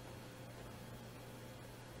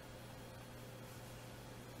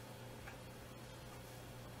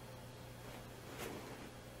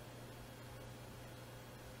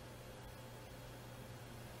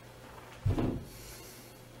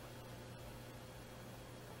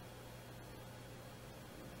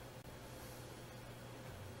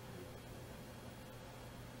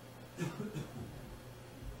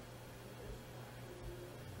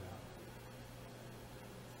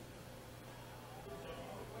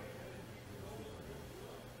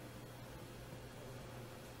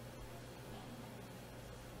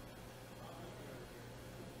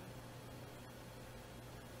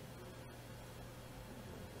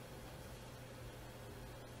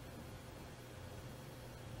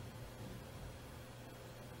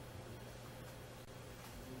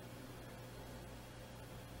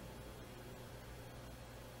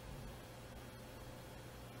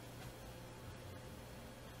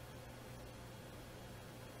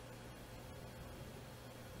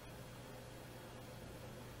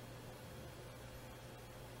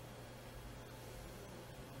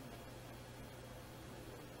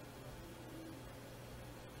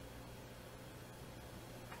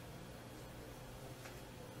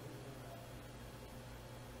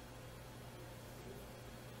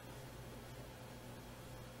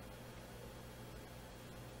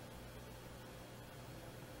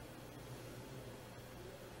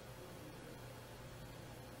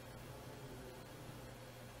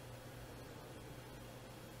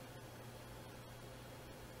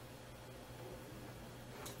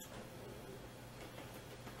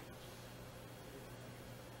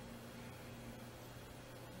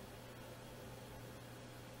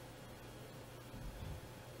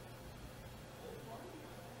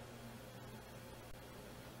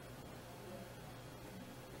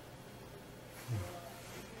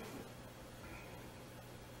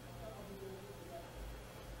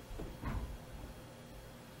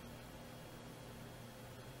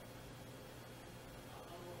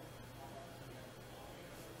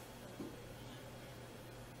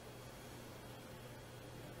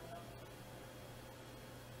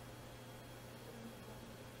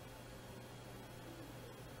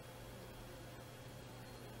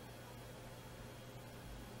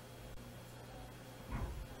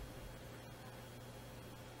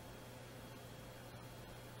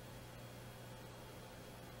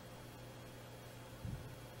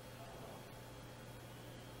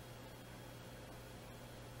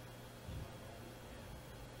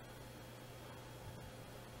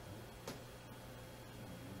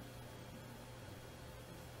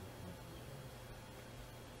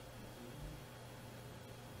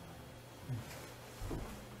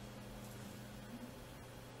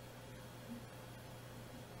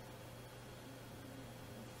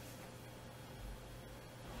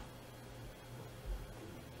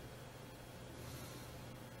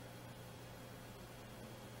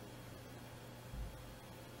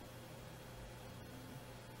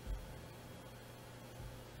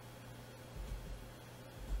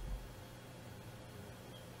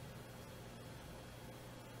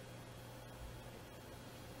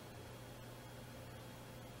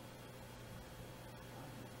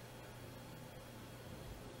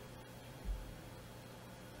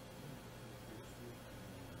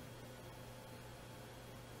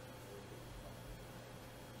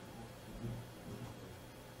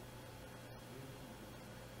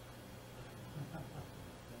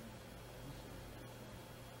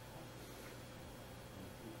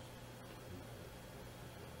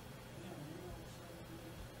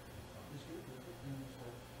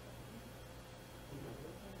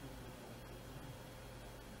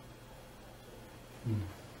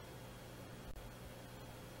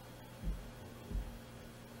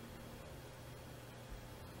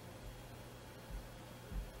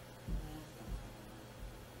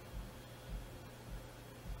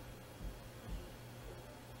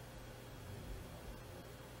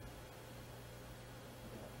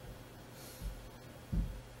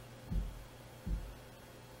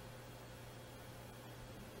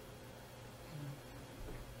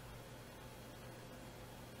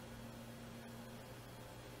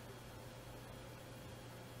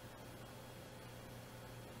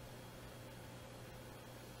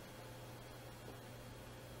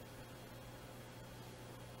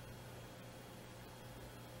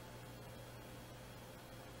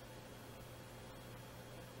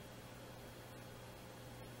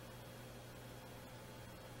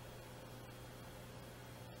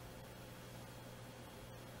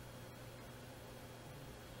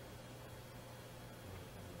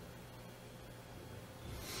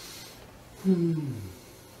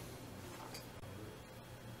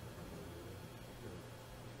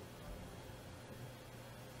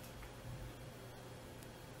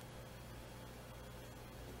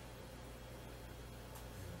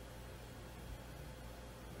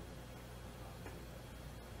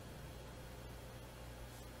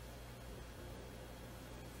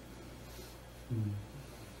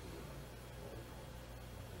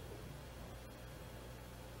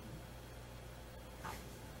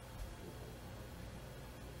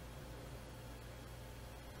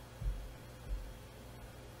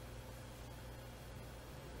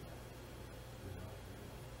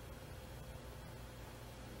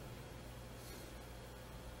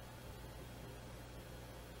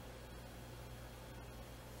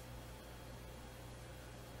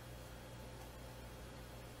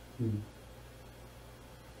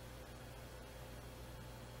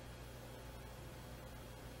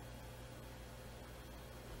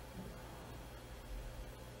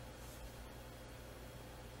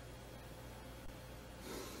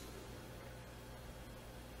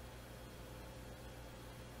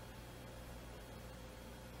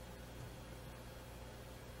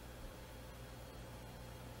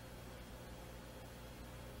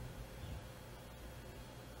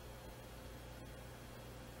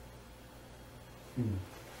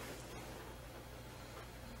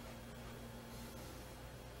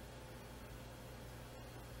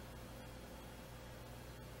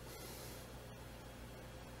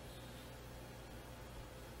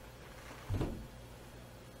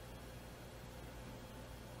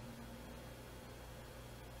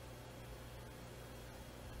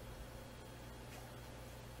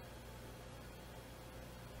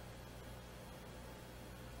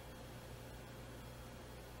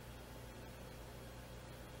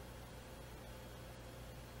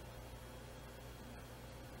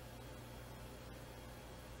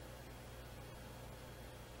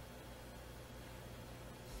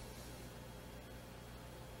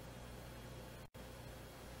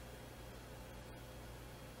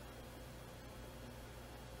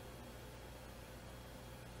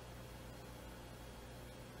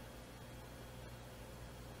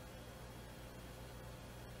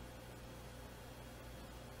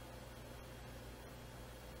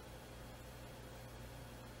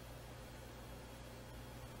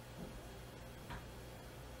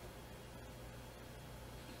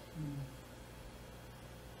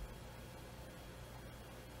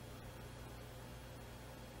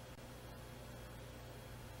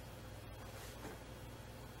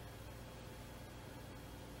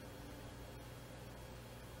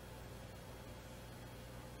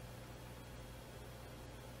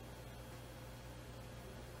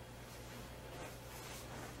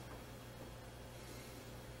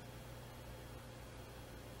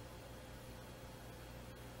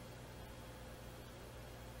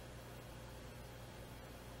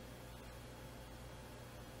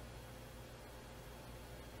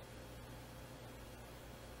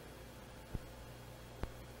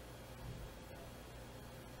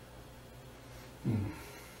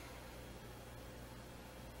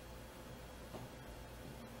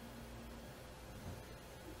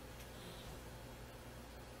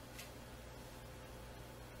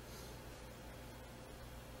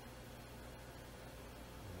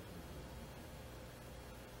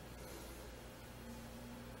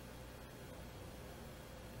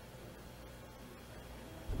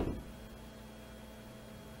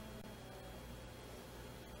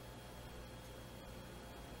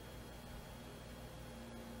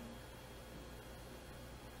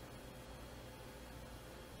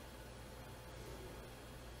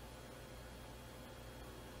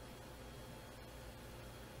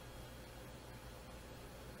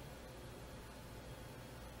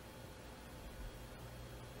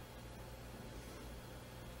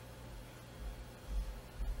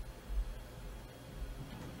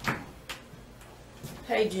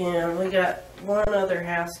 Hey Jim, we got one other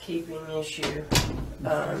housekeeping issue.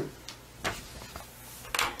 Now,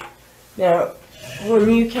 when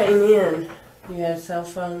you came in, you had a cell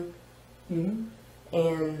phone, Mm-hmm.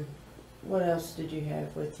 and what else did you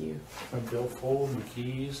have with you? My billfold, my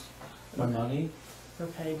keys, my money.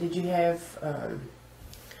 Okay, did you have,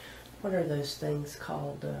 what are those things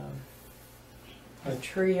called? A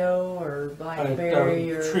Trio or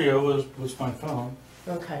Blackberry or? Trio was my phone.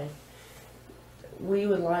 Okay. We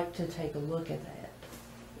would like to take a look at that.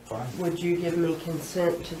 Fine. Would you give me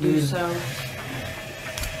consent to do so?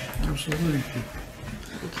 Absolutely.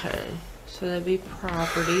 Okay, so that'd be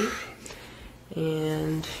property,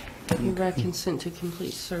 and hereby consent to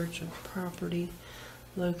complete search of property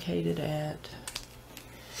located at,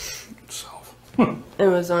 Self. it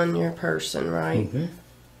was on your person, right? Mm-hmm.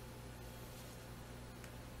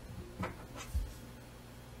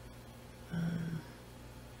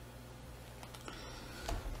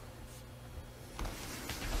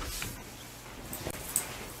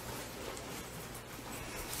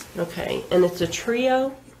 Okay, and it's a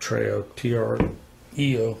Trio? Treo,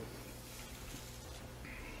 Treo.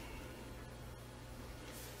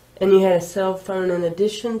 And you had a cell phone in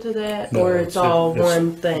addition to that, No, or it's all one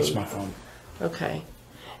It's thing? my phone. Okay.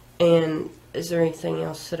 And is there anything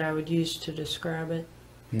else that I would use to describe it?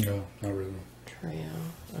 No, not really. Trio,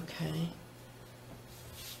 okay.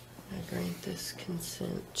 I grant this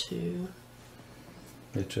consent to,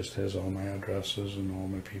 It just has all my addresses and all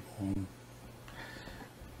my people on.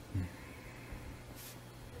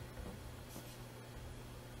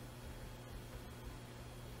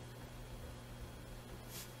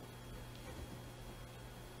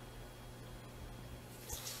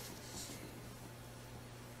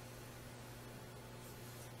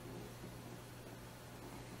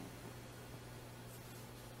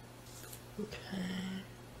 okay.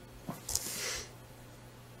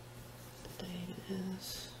 The date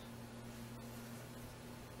is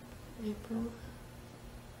April.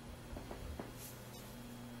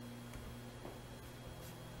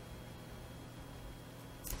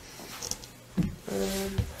 I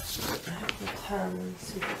have the time and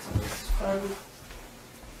see if it's on this phone.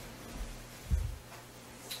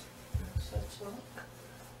 Such luck.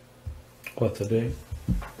 What, the date?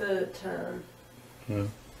 The time. Yeah,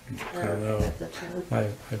 I don't know. At the time. I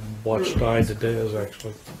watched Eye to Days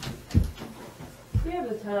actually. You have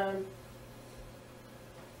the time.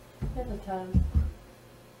 You have the time.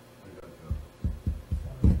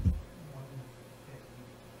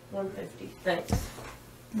 $150. Thanks.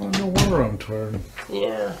 Well, no wonder I'm tired.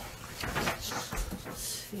 Yeah. Let's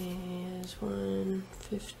see, it's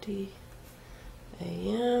 1:50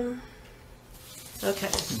 a.m. Okay,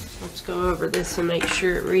 let's go over this and make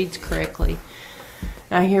sure it reads correctly.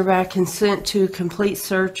 I hereby consent to a complete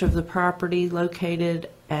search of the property located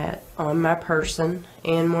on my person,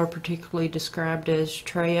 and more particularly described as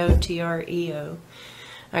Treo, Treo.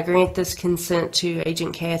 I grant this consent to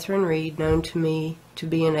Agent Catherine Reed, known to me to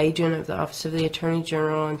be an agent of the Office of the Attorney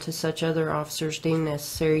General, and to such other officers deemed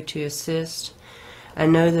necessary to assist. I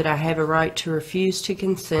know that I have a right to refuse to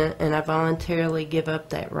consent, and I voluntarily give up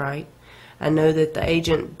that right. I know that the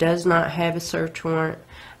agent does not have a search warrant.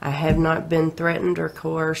 I have not been threatened or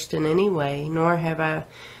coerced in any way, nor have I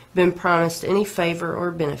been promised any favor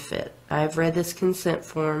or benefit. I have read this consent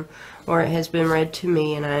form, or it has been read to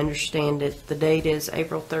me, and I understand it. The date is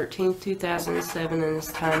April 13th, 2007, and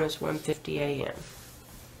this time is 1:50 a.m.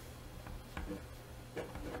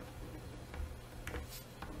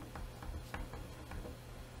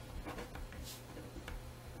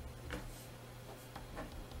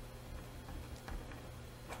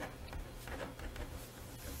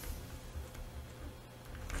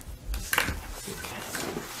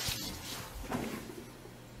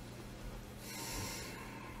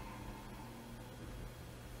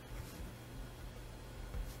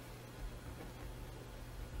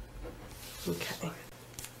 Okay.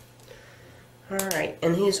 All right,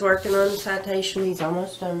 and he's working on the citation. He's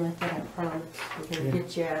almost done with it, I promise. We're going to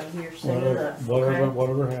get you out of here soon enough. Okay?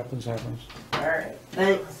 Whatever happens, happens. All right,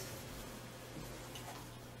 thanks.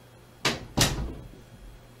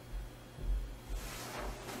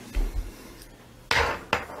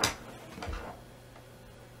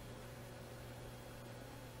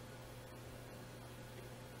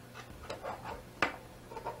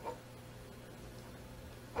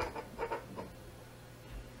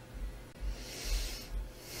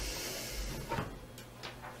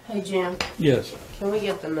 Hey Jim, Yes. can we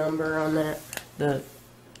get the number on that, the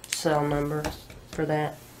cell number for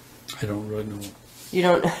that? I don't really know. You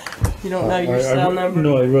don't, you don't know your cell number?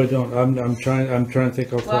 No, I really don't. I'm trying to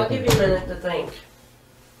think of. Well, I'll give you a minute to think.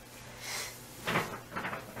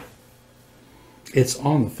 It's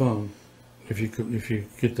on the phone. If you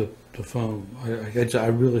get the phone, I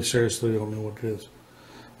really seriously don't know what it is.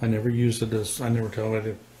 I never used it as. I never tell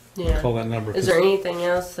anybody to call that number. Is there anything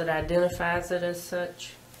else that identifies it as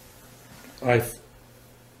such? It's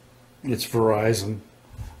Verizon.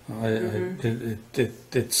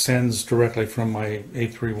 It sends directly from my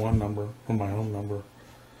 831 number, from my home number.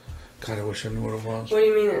 God, I wish I knew what it was. What do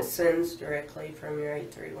you mean it sends directly from your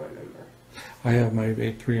 831 number? I have my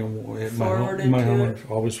 831. Forwarded My to home it?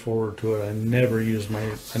 always forward to it. I never use my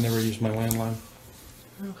landline.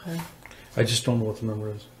 Okay. I just don't know what the number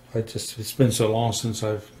is. It's been so long since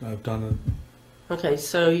I've done it. Okay,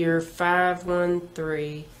 so you're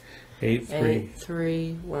 513 831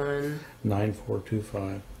 831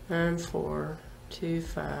 9425.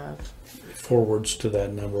 9425. Forwards to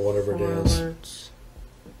that number, whatever it is. Forwards.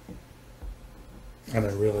 And I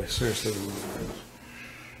really seriously don't know what it is.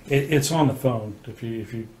 It's on the phone.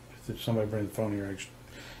 If somebody brings the phone here,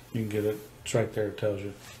 you can get it. It's right there. It tells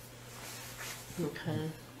you. Okay.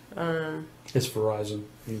 It's Verizon.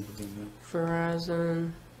 You can put it in there.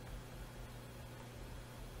 Verizon.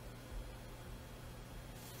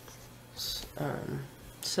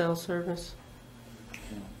 Cell service. Yeah,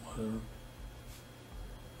 whatever.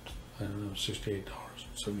 I don't know,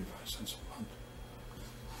 $68.75 a month.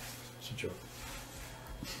 It's a joke.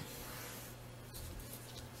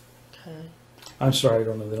 Okay. I'm sorry, I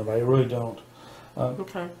don't know the number. I really don't.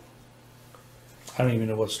 Okay. I don't even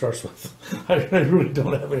know what it starts with. I really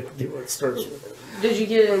don't have any idea what it starts with. Did you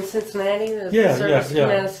get it in Cincinnati? The Yeah, service yeah.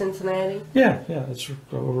 came out of Cincinnati? Yeah, it's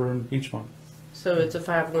over in Beachmont. So it's a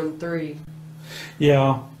 513.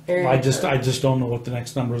 Yeah, area I just code. don't know what the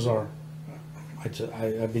next numbers are.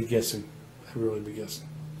 I'd be guessing. I'd really be guessing.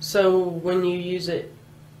 So when you use it,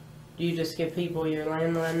 you just give people your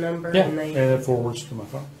landline number Yeah, and and they. it forwards to my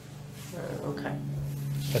phone. Okay.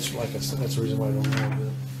 That's like I said. That's the reason why I don't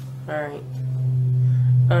know. All right.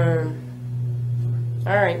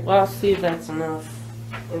 All right. Well, I'll see if that's enough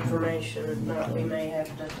information. If not, we may have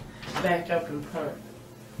to back up and punt.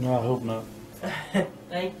 No, I hope not.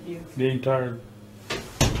 Thank you. Getting tired.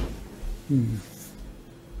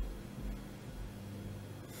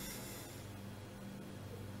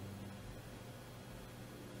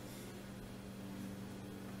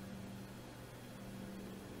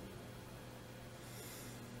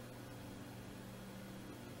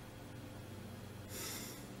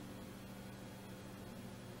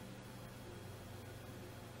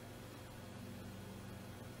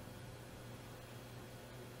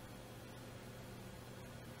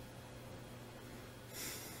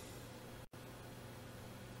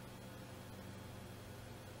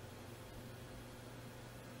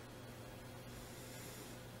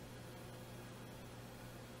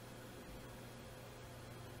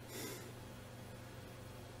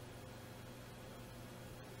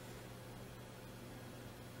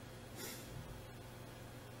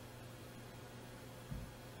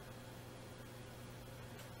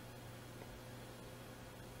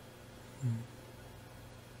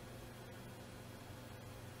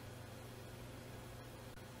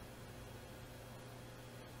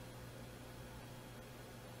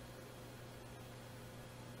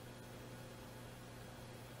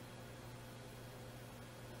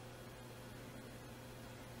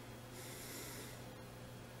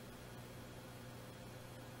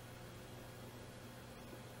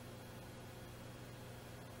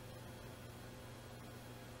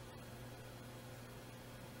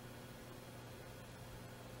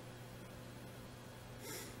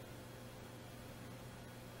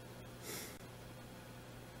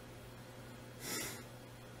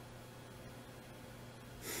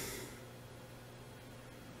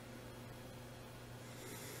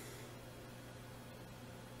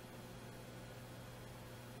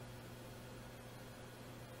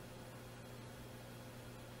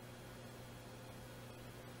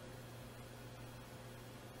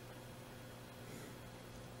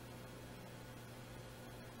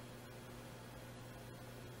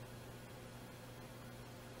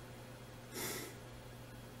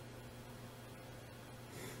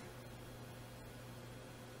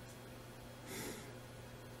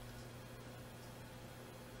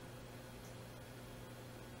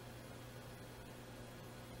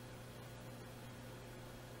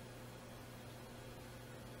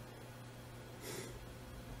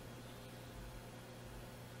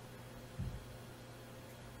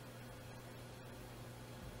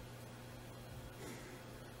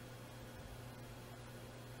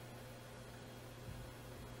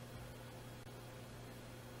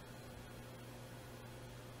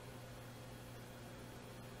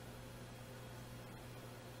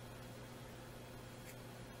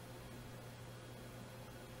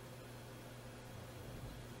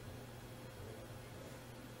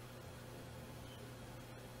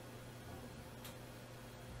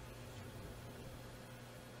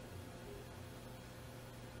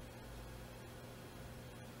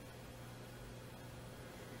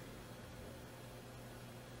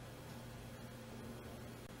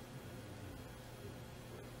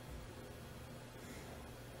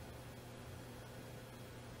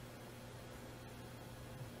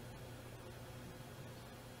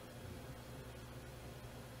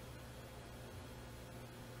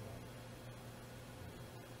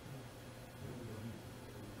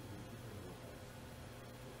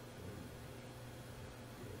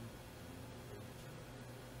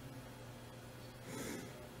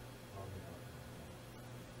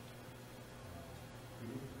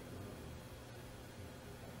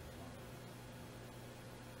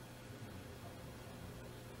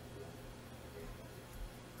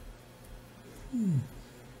 Hmm.